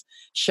could kind of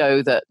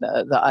show that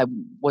I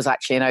was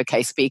actually an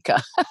okay speaker.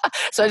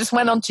 So I just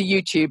went onto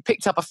YouTube,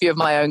 picked up a few of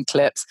my own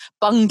clips,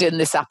 bunged in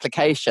this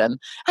application,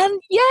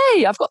 and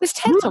yay, I've got this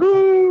TED Talk.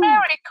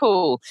 Very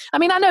cool. I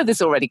mean, I know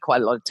there's already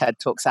quite a lot of TED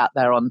Talks out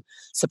there on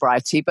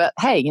sobriety, but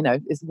hey,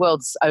 the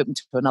world's open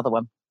to another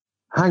one.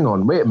 Hang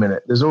on, wait a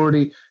minute. There's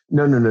already...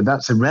 No,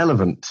 that's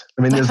irrelevant.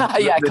 I mean, there's,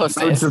 yeah, of course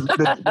there's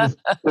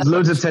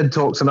loads of TED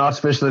Talks on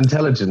artificial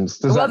intelligence.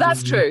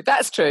 That's true.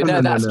 That's true.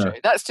 No, that's true.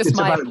 That's just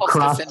my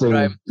imposter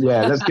syndrome.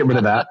 Yeah, let's get rid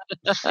of that.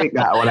 Take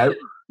that one out.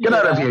 Get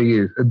out of here,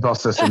 you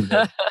imposter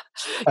syndrome.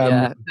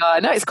 No,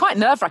 it's quite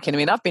nerve-wracking. I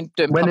mean, I've been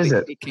doing public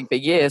speaking for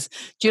years.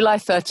 July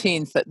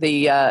 13th at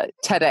the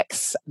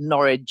TEDx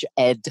Norwich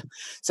Ed.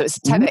 So it's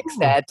a TEDx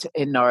Ed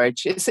in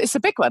Norwich. It's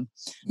a big one.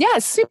 Yeah,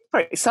 it's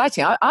super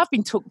exciting. I've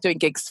been doing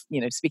gigs,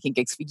 speaking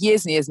gigs for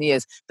years and years and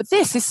years. But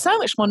this is so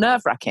much more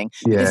nerve-wracking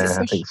because it's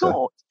so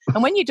short.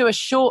 And when you do a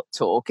short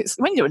talk,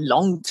 when you do a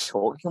long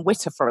talk, you can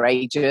witter for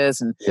ages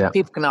and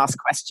people can ask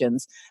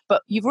questions.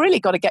 But you've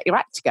really got to get your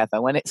act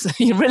together when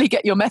you really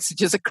get your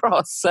messages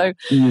across. So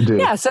you do.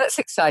 Yeah, so that's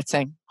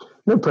exciting.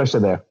 No pressure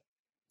there.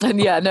 And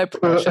no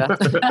pressure.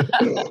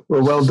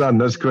 Well done.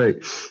 That's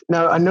great.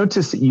 Now, I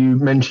noticed that you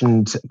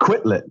mentioned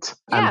Quitlit.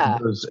 Yeah. And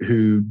for those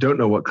who don't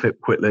know what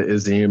Quitlit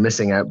is, then you're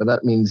missing out. But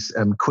that means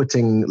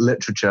quitting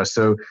literature.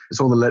 So it's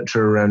all the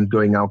literature around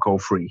going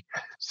alcohol-free.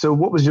 So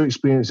what was your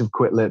experience of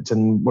Quitlit,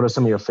 and what are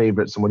some of your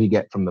favorites, and what do you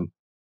get from them?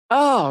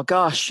 Oh,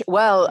 gosh.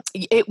 Well,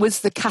 it was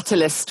the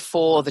catalyst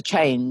for the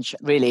change,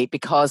 really,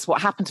 because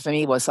what happened for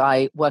me was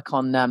I work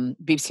on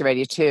BBC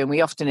Radio 2, and we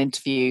often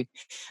interview,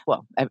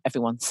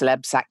 everyone,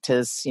 celebs,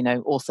 actors,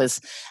 authors.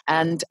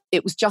 And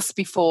it was just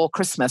before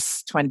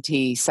Christmas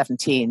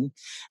 2017.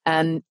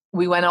 And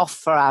we went off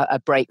for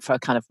a break for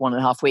kind of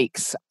 1.5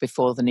 weeks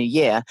before the new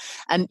year.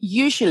 And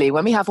usually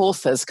when we have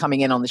authors coming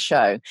in on the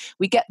show,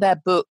 we get their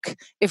book,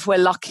 if we're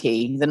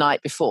lucky, the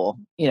night before,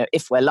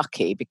 if we're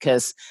lucky,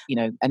 because,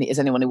 and as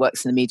anyone who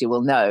works in the media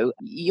will know,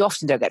 you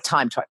often don't get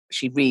time to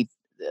actually read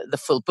the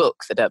full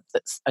book that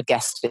a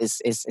guest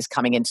is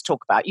coming in to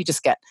talk about. You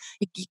just get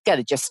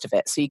a gist of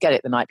it, so you get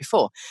it the night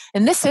before.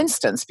 In this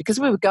instance, because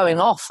we were going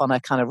off on a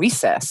kind of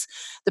recess,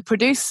 the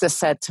producer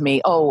said to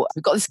me, "Oh,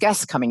 we've got this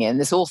guest coming in,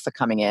 this author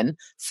coming in,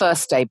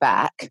 first day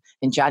back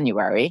in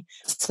January.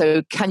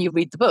 So can you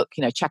read the book?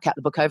 Check out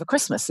the book over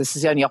Christmas. This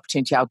is the only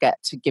opportunity I'll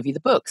get to give you the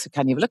book. So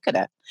can you look at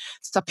it?"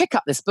 So I pick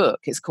up this book.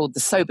 It's called The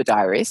Sober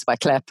Diaries by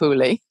Claire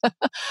Pooley,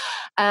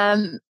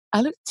 and I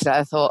looked at it.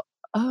 I thought,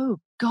 oh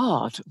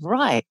God,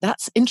 right,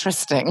 that's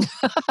interesting.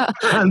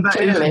 And that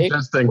is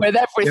interesting. With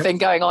everything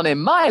going on in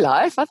my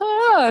life, I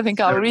thought, I think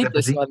I'll read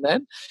this one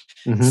then.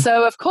 Mm-hmm.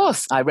 So, of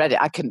course, I read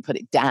it. I couldn't put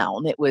it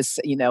down. It was,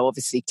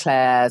 obviously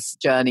Claire's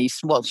journey.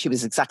 Well, she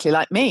was exactly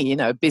like me,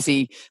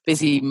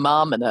 busy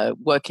mum and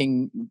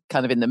working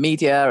kind of in the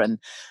media, and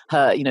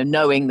her,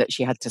 knowing that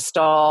she had to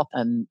stop,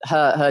 and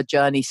her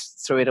journey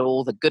through it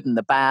all, the good and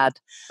the bad.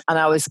 And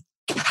I was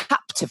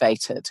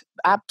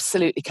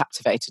absolutely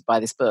captivated by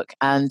this book.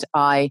 And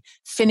I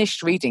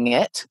finished reading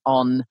it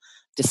on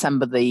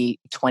December the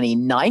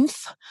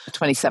 29th,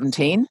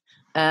 2017,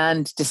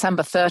 and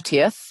December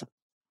 30th,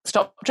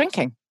 stopped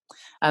drinking.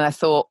 And I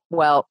thought,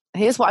 well,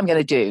 here's what I'm going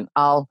to do.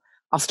 I'll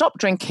stop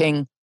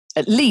drinking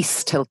at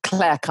least till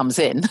Claire comes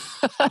in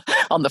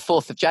on the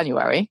 4th of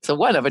January. So I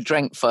won't have a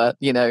drink for,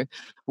 a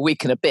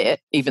week and a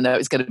bit, even though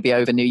it's going to be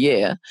over New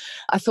Year.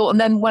 I thought, and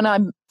then when I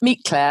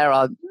meet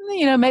Claire,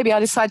 maybe I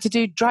decide to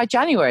do dry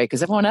January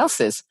because everyone else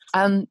is.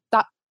 And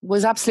that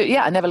was absolutely,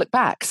 I never looked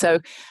back. So,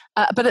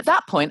 but at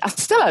that point, I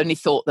still only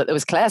thought that there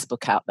was Claire's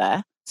book out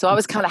there. So I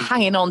was kind of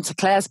hanging on to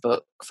Claire's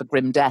book for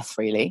grim death,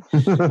 really.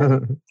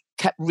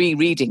 Kept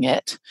rereading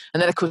it.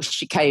 And then, of course,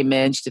 she came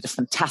in, she did a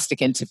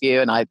fantastic interview,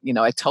 and I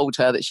told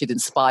her that she'd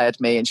inspired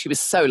me, and she was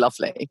so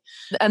lovely.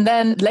 And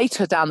then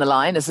later down the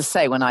line, as I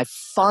say, when I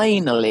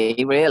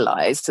finally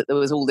realized that there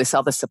was all this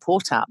other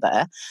support out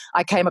there,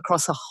 I came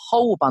across a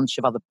whole bunch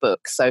of other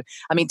books. So,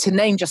 to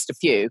name just a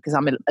few, because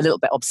I'm a little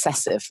bit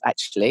obsessive,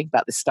 actually,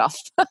 about this stuff.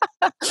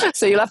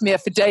 So you'll have me here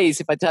for days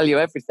if I tell you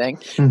everything.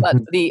 But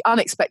The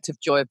Unexpected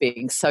Joy of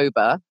Being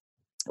Sober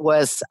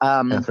was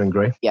Catherine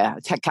Gray. Yeah,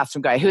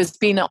 Catherine Gray, who has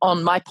been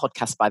on my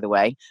podcast, by the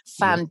way.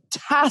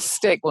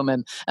 Fantastic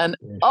woman. And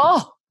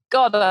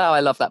God,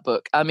 I love that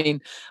book.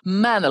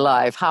 Man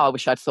alive, how I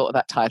wish I'd thought of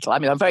that title.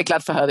 I'm very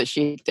glad for her that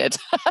she did.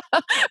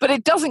 But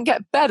it doesn't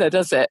get better,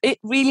 does it? It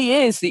really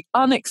is the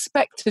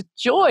unexpected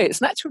joy. It's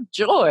natural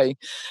joy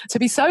to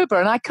be sober.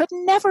 And I could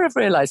never have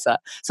realized that.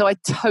 So I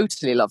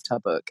totally loved her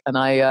book. And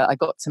I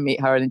got to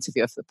meet her and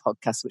interview her for the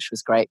podcast, which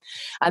was great.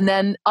 And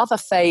then other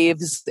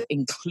faves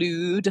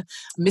include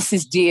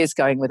Mrs. D is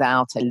Going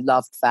Without. I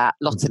loved that.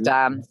 Lotta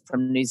Dan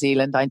from New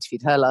Zealand. I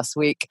interviewed her last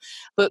week.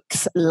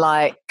 Books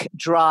like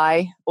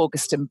Dry,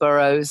 Augustine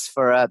Burroughs,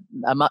 for a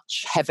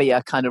much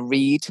heavier kind of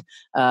read.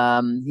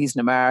 He's an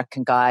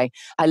American guy.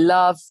 I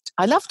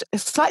loved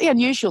slightly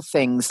unusual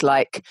things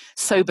like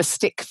Sober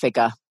Stick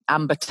Figure,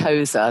 Amber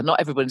Tozer. Not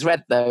everyone's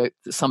read, though,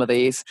 some of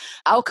these.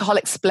 Alcohol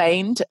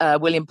Explained,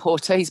 William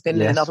Porter. He's been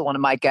another one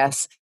of my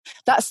guests.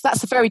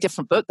 That's a very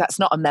different book. That's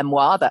not a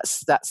memoir.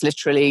 That's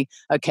literally,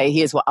 okay,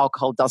 here's what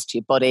alcohol does to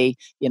your body.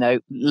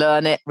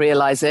 Learn it,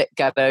 realize it,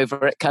 get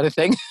over it, kind of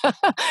thing.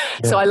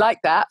 So I like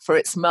that for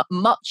its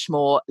much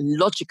more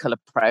logical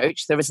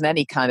approach. There isn't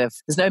any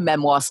there's no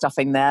memoir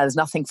stuffing there. There's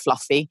nothing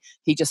fluffy.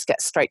 He just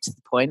gets straight to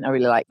the point. I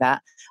really like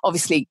that.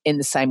 Obviously, in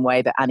the same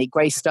way that Annie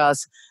Grace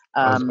does.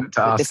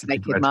 This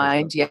Naked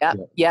Mind.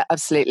 Yeah,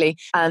 absolutely.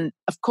 And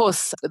of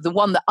course, the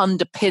one that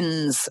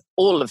underpins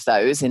all of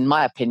those, in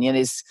my opinion,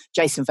 is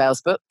Jason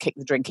Vale's book, Kick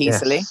the Drink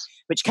Easily,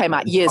 which came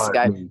out years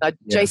ago. Now,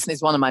 Jason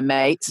is one of my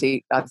mates.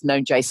 I've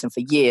known Jason for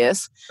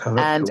years.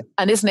 And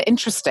isn't it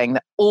interesting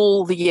that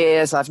all the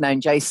years I've known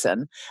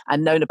Jason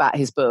and known about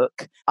his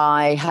book,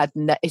 it had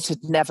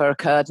never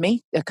occurred to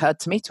me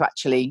to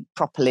actually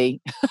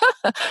properly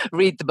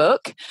read the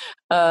book,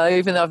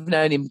 even though I've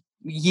known him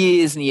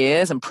years and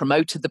years and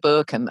promoted the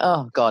book, and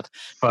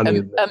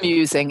funny,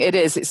 amusing. It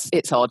is.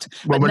 It's odd.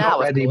 When we're not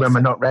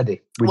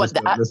ready.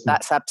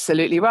 That's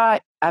absolutely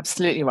right.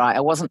 Absolutely right.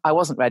 I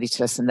wasn't ready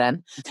to listen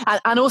then.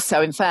 And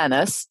also, in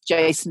fairness,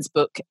 Jason's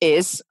book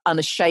is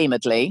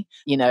unashamedly,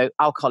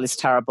 alcohol is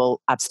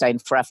terrible, abstain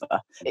forever.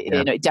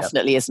 It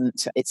definitely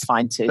isn't. It's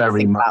fine to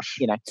very think much.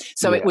 About,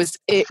 So it was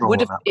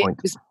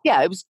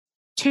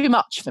too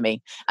much for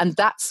me. And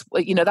that's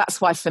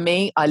why for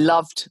me, I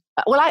loved,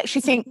 I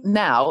actually think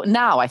now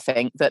I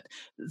think that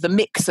the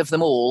mix of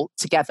them all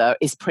together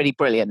is pretty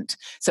brilliant.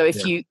 So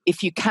if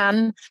you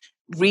can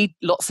read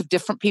lots of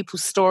different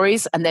people's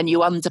stories and then you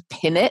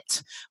underpin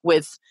it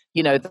with,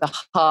 the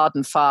hard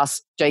and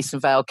fast Jason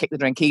Vale, Kick the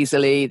Drink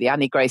Easily, the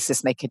Annie Grace,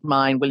 This Naked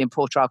Mind, William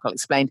Porter, Alcohol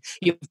Explained.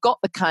 You've got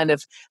the kind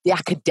of the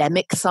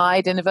academic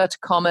side, in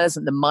inverted commas,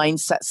 and the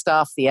mindset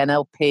stuff, the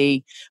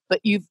NLP.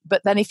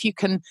 But then if you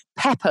can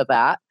pepper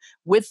that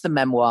with the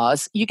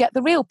memoirs, you get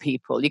the real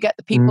people. You get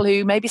the people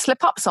who maybe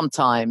slip up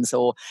sometimes,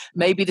 or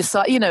maybe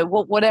decide,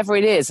 whatever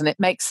it is, and it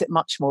makes it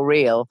much more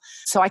real.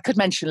 So I could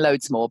mention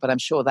loads more, but I'm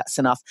sure that's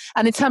enough.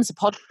 And in terms of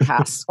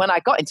podcasts, when I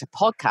got into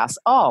podcasts,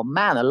 oh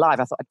man alive,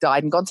 I thought I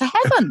died and gone to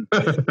heaven.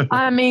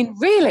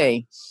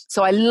 Really.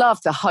 So I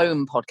love the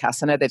Home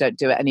podcast. I know they don't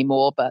do it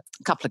anymore, but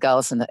a couple of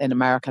girls in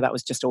America, that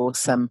was just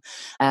awesome.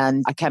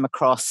 And I came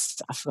across,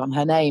 I've forgotten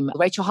her name,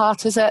 Rachel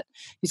Hart, is it?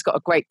 Who's got a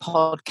great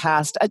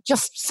podcast.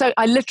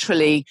 I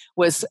literally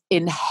was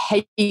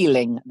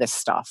inhaling this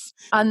stuff.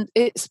 And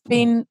it's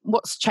been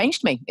what's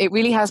changed me. It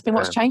really has been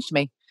what's changed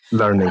me.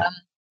 Learning.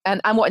 And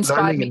what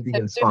inspired me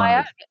to do my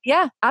own.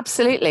 Yeah,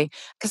 absolutely.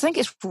 Because I think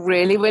it's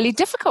really, really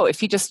difficult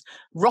if you just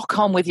rock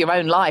on with your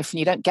own life and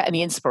you don't get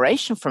any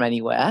inspiration from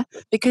anywhere.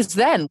 Because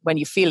then when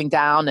you're feeling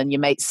down and your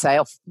mates say,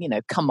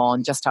 come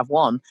on, just have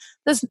one,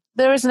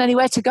 there isn't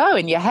anywhere to go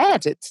in your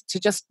head. It's to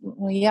just,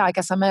 I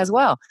guess I may as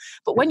well.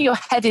 But when your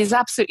head is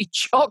absolutely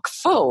chock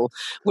full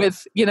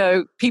with,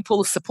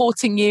 people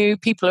supporting you,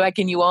 people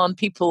egging you on,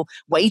 people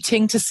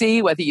waiting to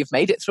see whether you've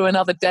made it through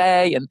another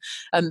day,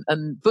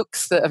 and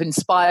books that have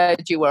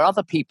inspired you where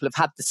other people have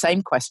had the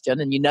same question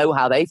and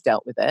how they've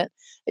dealt with it,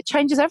 it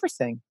changes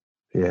everything.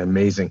 Yeah,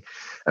 amazing.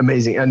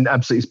 Amazing. And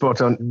absolutely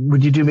spot on.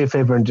 Would you do me a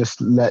favor and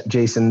just let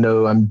Jason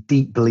know I'm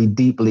deeply,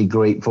 deeply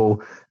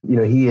grateful. You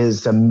know, he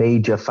is a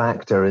major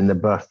factor in the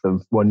birth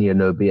of One Year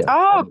No Beer.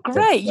 Oh,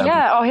 great.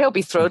 Yeah. Oh, he'll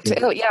be thrilled. Came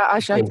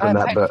from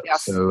that book.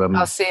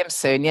 I'll see him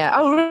soon. Yeah.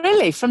 Oh,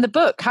 really? From the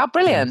book? How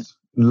brilliant. Yes.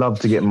 Love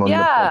to get him on the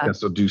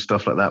podcast or do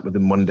stuff like that with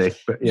him one day.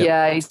 But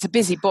yeah, he's a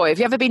busy boy. Have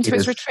you ever been to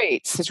his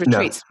retreats? His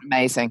retreats are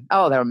amazing.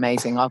 Oh, they're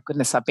amazing. Oh,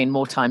 goodness, I've been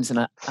more times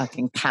than I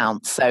can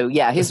count. So,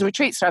 yeah, his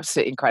retreats are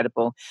absolutely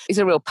incredible. He's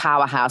a real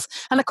powerhouse.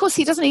 And, of course,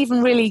 he doesn't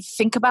even really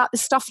think about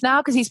this stuff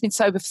now because he's been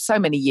sober for so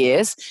many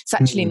years. It's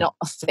actually not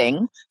a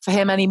thing for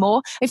him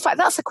anymore. In fact,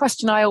 that's a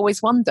question I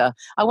always wonder.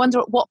 I wonder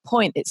at what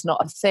point it's not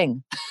a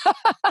thing.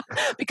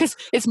 Because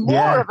it's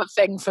more of a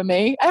thing for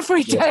me.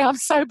 Every day I'm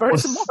sober,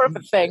 it's more of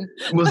a thing.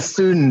 Well,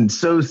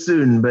 so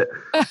soon, but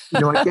you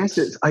know, I guess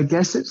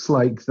it's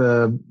like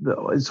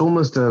it's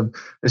almost a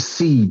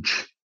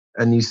siege,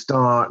 and you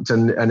start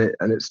and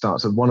it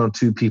starts with one or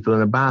two people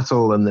in a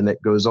battle, and then it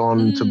goes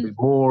on to be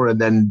more, and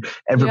then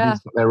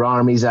everybody's got their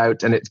armies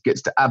out, and it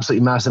gets to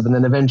absolutely massive, and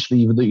then eventually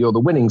you're the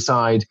winning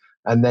side,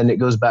 and then it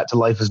goes back to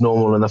life as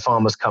normal, and the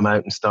farmers come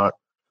out and start.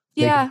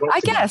 Yeah, I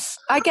guess.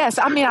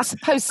 I mean, I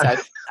suppose so.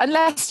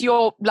 Unless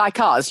you're like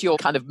us, your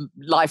kind of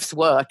life's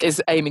work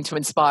is aiming to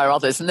inspire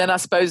others. And then I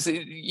suppose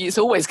it's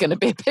always going to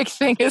be a big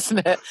thing, isn't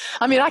it?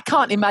 I mean, I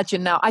can't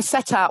imagine now.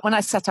 When I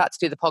set out to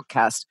do the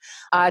podcast,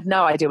 I had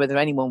no idea whether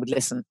anyone would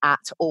listen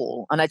at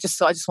all. And I just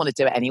thought I just want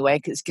to do it anyway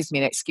because it gives me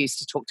an excuse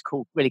to talk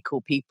to really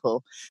cool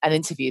people and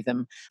interview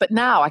them. But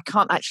now I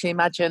can't actually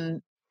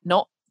imagine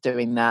not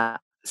doing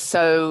that.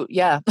 So,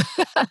 yeah.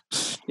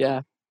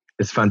 Yeah.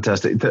 It's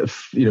fantastic.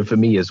 You know, for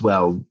me as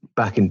well,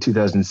 back in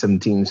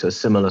 2017, so a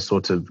similar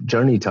sort of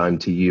journey time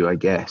to you, I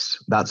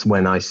guess. That's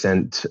when I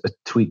sent a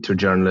tweet to a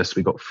journalist.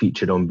 We got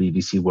featured on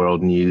BBC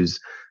World News,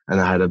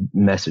 and I had a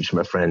message from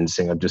a friend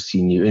saying, I've just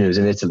seen you. And it was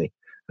in Italy.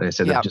 And I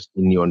said, I've just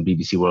seen you on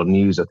BBC World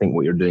News. I think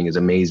what you're doing is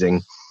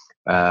amazing.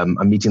 I'm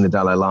meeting the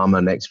Dalai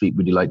Lama next week.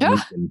 Would you like to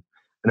meet him?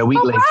 And a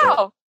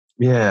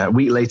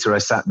week later, I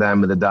sat down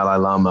with the Dalai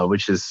Lama,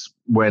 which is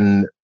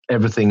when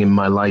everything in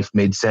my life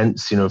made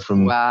sense, you know,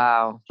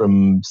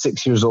 from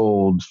 6 years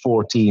old,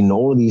 14,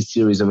 all of these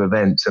series of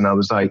events. And I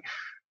was like,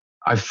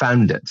 I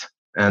found it.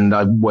 And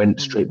I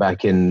went straight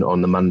back in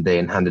on the Monday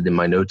and handed in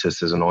my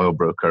notice as an oil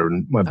broker.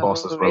 And my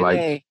bosses were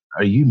like,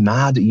 are you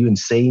mad? Are you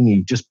insane?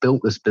 You just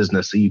built this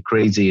business. Are you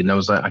crazy? And I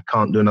was like, I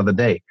can't do another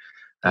day.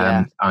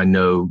 I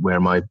know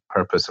where my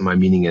purpose and my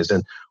meaning is.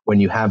 And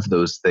when you have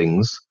those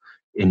things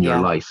in your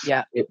life,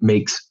 it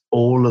makes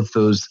all of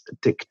those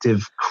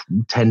addictive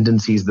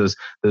tendencies, those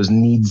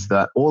needs,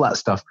 all that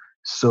stuff,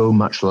 so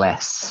much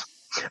less.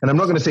 And I'm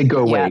not going to say go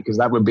away because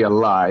that would be a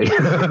lie.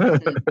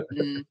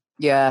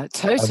 Yeah,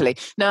 totally.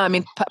 No, I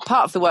mean,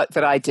 part of the work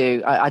that I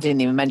do, I didn't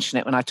even mention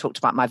it when I talked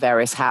about my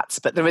various hats,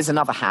 but there is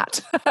another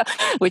hat,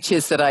 which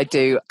is that I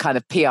do kind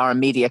of PR and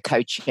media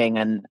coaching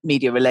and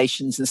media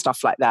relations and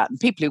stuff like that. And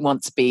people who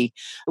want to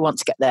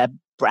get their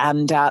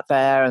brand out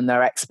there, and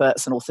they're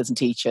experts and authors and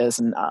teachers,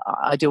 and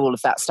I do all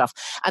of that stuff.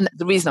 And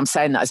the reason I'm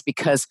saying that is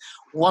because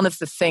one of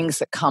the things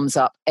that comes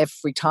up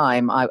every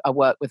time I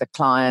work with a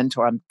client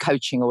or I'm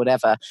coaching or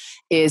whatever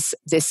is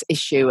this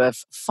issue of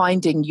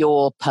finding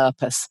your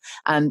purpose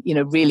and, you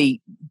know,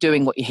 really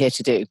doing what you're here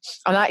to do.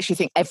 And I actually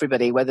think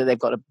everybody, whether they've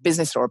got a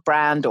business or a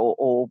brand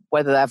or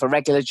whether they have a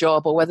regular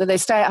job or whether they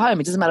stay at home,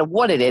 it doesn't matter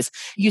what it is,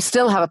 you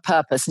still have a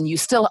purpose and you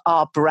still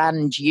are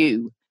brand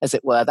you, as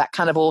it were, that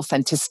kind of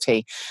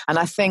authenticity. And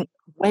I think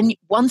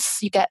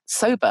once you get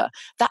sober,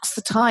 that's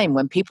the time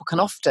when people can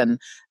often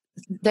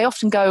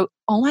go,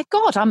 oh my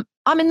God,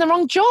 I'm in the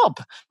wrong job.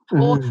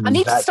 Or I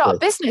need to start a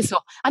business,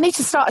 or I need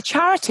to start a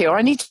charity, or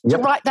I need to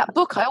write that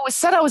book I always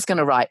said I was going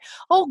to write.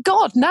 Oh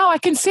God, now I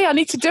can see I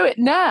need to do it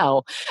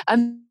now.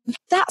 And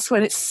that's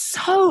when it's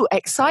so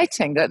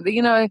exciting that,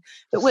 you know,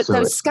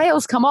 those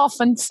scales come off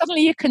and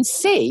suddenly you can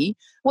see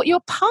what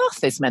your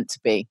path is meant to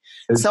be.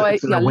 So I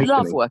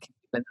love working.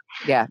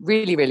 Yeah,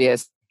 really, really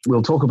is.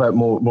 We'll talk about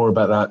more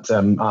about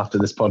that after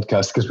this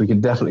podcast, because we can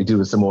definitely do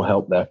with some more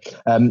help there.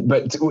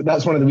 But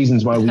that's one of the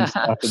reasons why we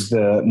started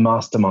the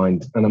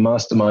Mastermind. And a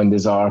Mastermind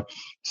is our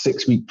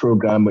 6-week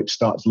program, which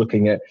starts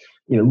looking at,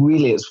 you know,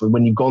 really it's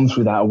when you've gone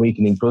through that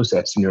awakening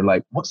process and you're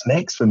like, what's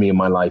next for me in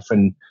my life?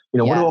 And, you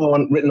know, what do I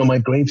want written on my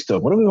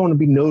gravestone? What do I want to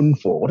be known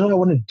for? What do I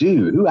want to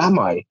do? Who am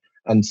I?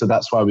 And so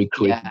that's why we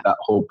created that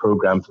whole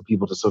program for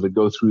people to sort of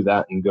go through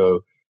that and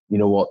go, you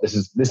know what, this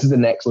is the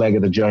next leg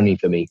of the journey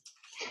for me.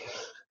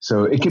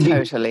 So it can be,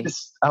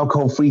 this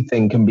alcohol-free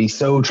thing can be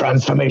so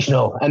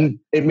transformational, and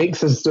it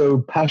makes us so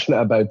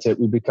passionate about it.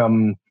 We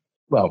become,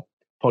 well,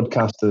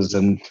 podcasters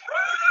and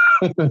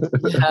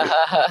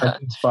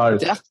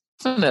inspired.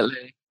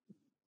 Definitely.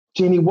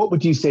 Janie, what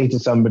would you say to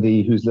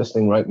somebody who's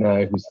listening right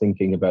now, who's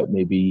thinking about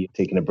maybe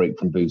taking a break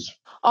from booze?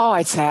 Oh,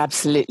 I'd say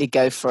absolutely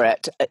go for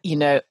it. You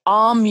know,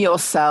 arm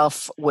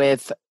yourself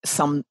with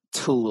some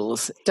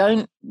tools.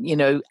 Don't, you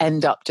know,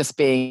 end up just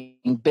being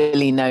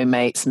Billy no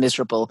mates,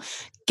 miserable.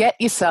 get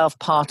yourself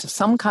part of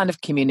some kind of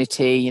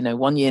community,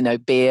 1 year no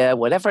beer,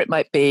 whatever it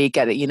might be,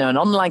 get it, an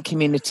online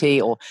community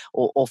or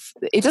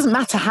it doesn't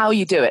matter how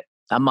you do it.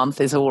 A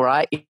month is all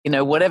right.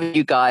 Whatever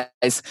you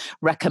guys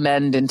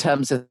recommend in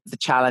terms of the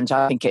challenge,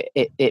 I think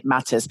it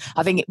matters.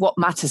 I think what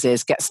matters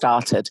is get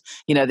started.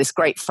 This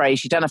great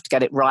phrase, you don't have to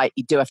get it right,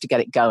 you do have to get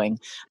it going.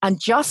 And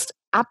just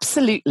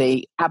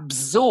absolutely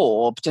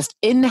absorb, just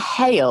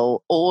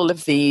inhale all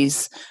of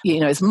these,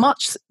 as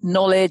much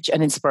knowledge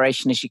and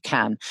inspiration as you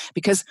can.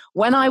 Because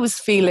when I was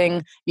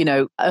feeling,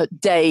 a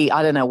day,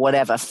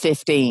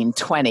 15,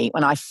 20,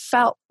 when I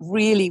felt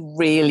really,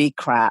 really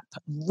crap,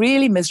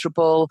 really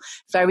miserable,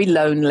 very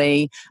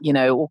lonely,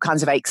 all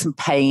kinds of aches and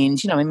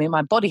pains,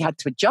 my body had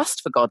to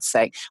adjust, for God's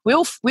sake. We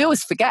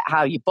always forget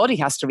how your body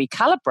has to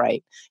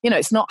recalibrate.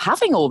 It's not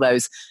having all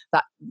that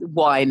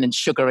wine and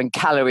sugar and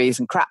calories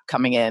and crap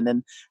coming in,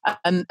 and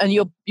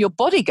your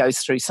body goes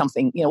through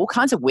something, all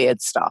kinds of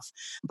weird stuff.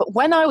 But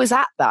when I was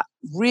at that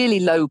really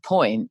low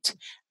point,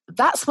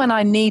 that's when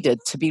I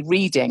needed to be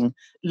reading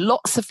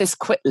lots of this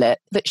Quitlet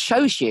that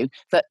shows you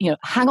that,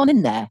 hang on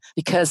in there,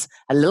 because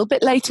a little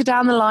bit later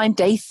down the line,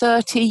 day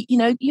 30,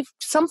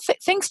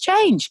 things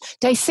change.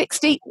 Day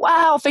 60,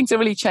 wow, things are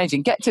really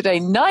changing. Get to day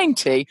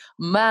 90,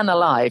 man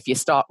alive, you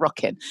start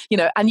rocking,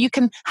 and you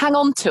can hang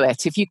on to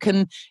it if you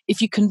can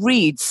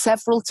read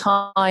several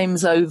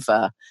times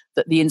over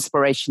that the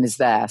inspiration is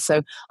there.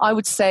 So I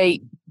would say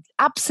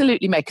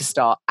absolutely make a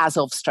start as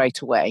of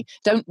straight away.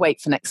 Don't wait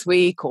for next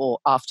week or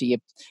after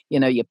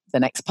the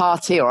next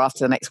party or after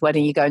the next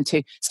wedding you're going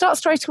to. Start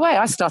straight away.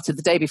 I started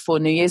the day before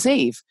New Year's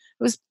Eve.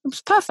 It was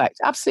perfect,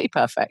 absolutely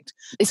perfect.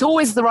 It's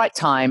always the right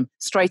time,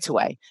 straight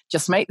away.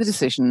 Just make the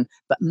decision,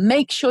 but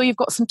make sure you've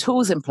got some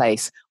tools in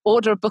place.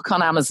 Order a book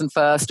on Amazon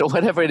first or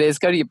whatever it is.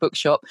 Go to your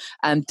bookshop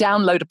and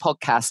download a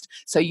podcast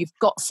so you've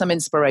got some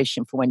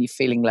inspiration for when you're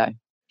feeling low.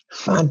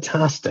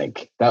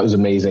 Fantastic. That was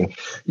amazing.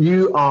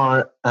 You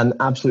are an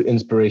absolute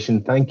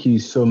inspiration. Thank you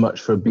so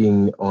much for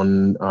being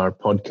on our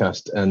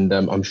podcast. And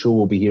I'm sure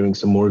we'll be hearing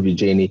some more of you,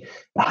 Janie.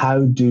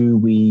 How do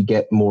we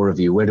get more of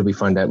you? Where do we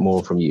find out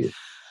more from you?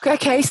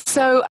 Okay,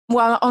 so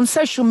on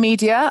social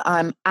media,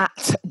 I'm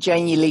at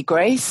Janie Lee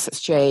Grace.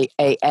 It's Janey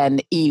at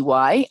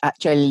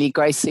Janie Lee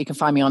Grace. So you can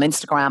find me on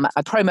Instagram.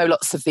 I promo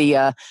lots of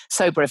the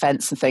sober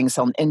events and things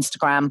on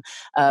Instagram.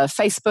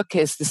 Facebook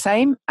is the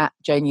same, at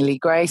Janie Lee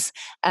Grace.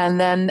 And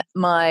then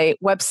my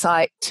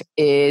website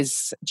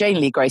is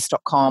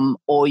janieleegrace.com,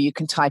 or you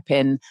can type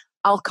in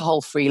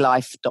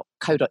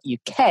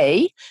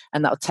alcoholfreelife.co.uk,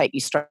 and that'll take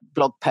you straight to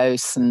blog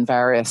posts and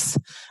various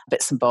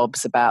bits and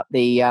bobs about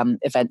the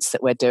events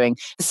that we're doing.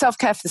 The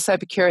Self-Care for the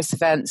Sober Curious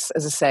events,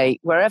 as I say,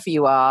 wherever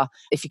you are,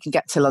 if you can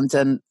get to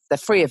London, they're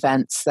free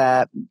events.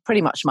 They're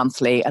pretty much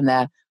monthly, and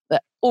they're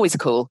always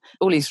cool,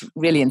 always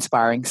really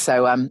inspiring.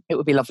 So it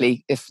would be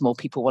lovely if more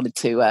people wanted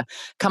to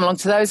come along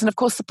to those. And of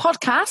course, the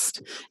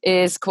podcast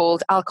is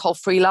called Alcohol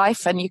Free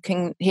Life, and you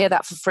can hear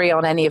that for free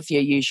on any of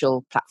your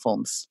usual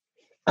platforms.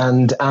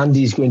 And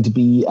Andy's going to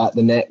be at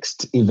the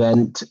next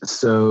event,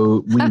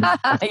 so we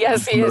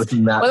yes, he is.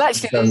 Well,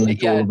 actually,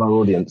 all of our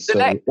audience. So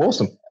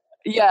awesome.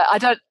 Yeah, I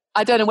don't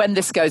know when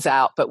this goes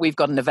out, but we've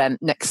got an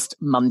event next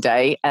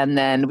Monday, and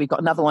then we've got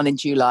another one in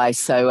July.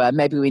 So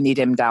maybe we need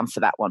him down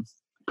for that one.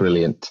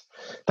 Brilliant.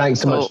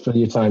 Thanks so much for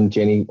your time,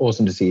 Jenny.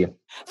 Awesome to see you.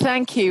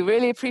 Thank you.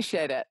 Really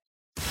appreciate it.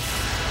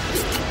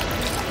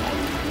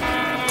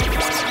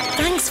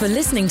 Thanks for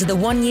listening to the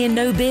 1 Year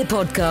No Beer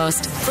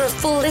podcast. For a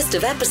full list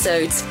of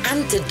episodes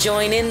and to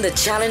join in the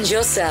challenge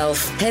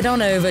yourself, head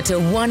on over to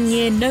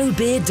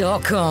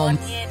oneyearnobeer.com.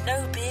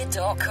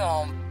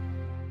 oneyearnobeer.com.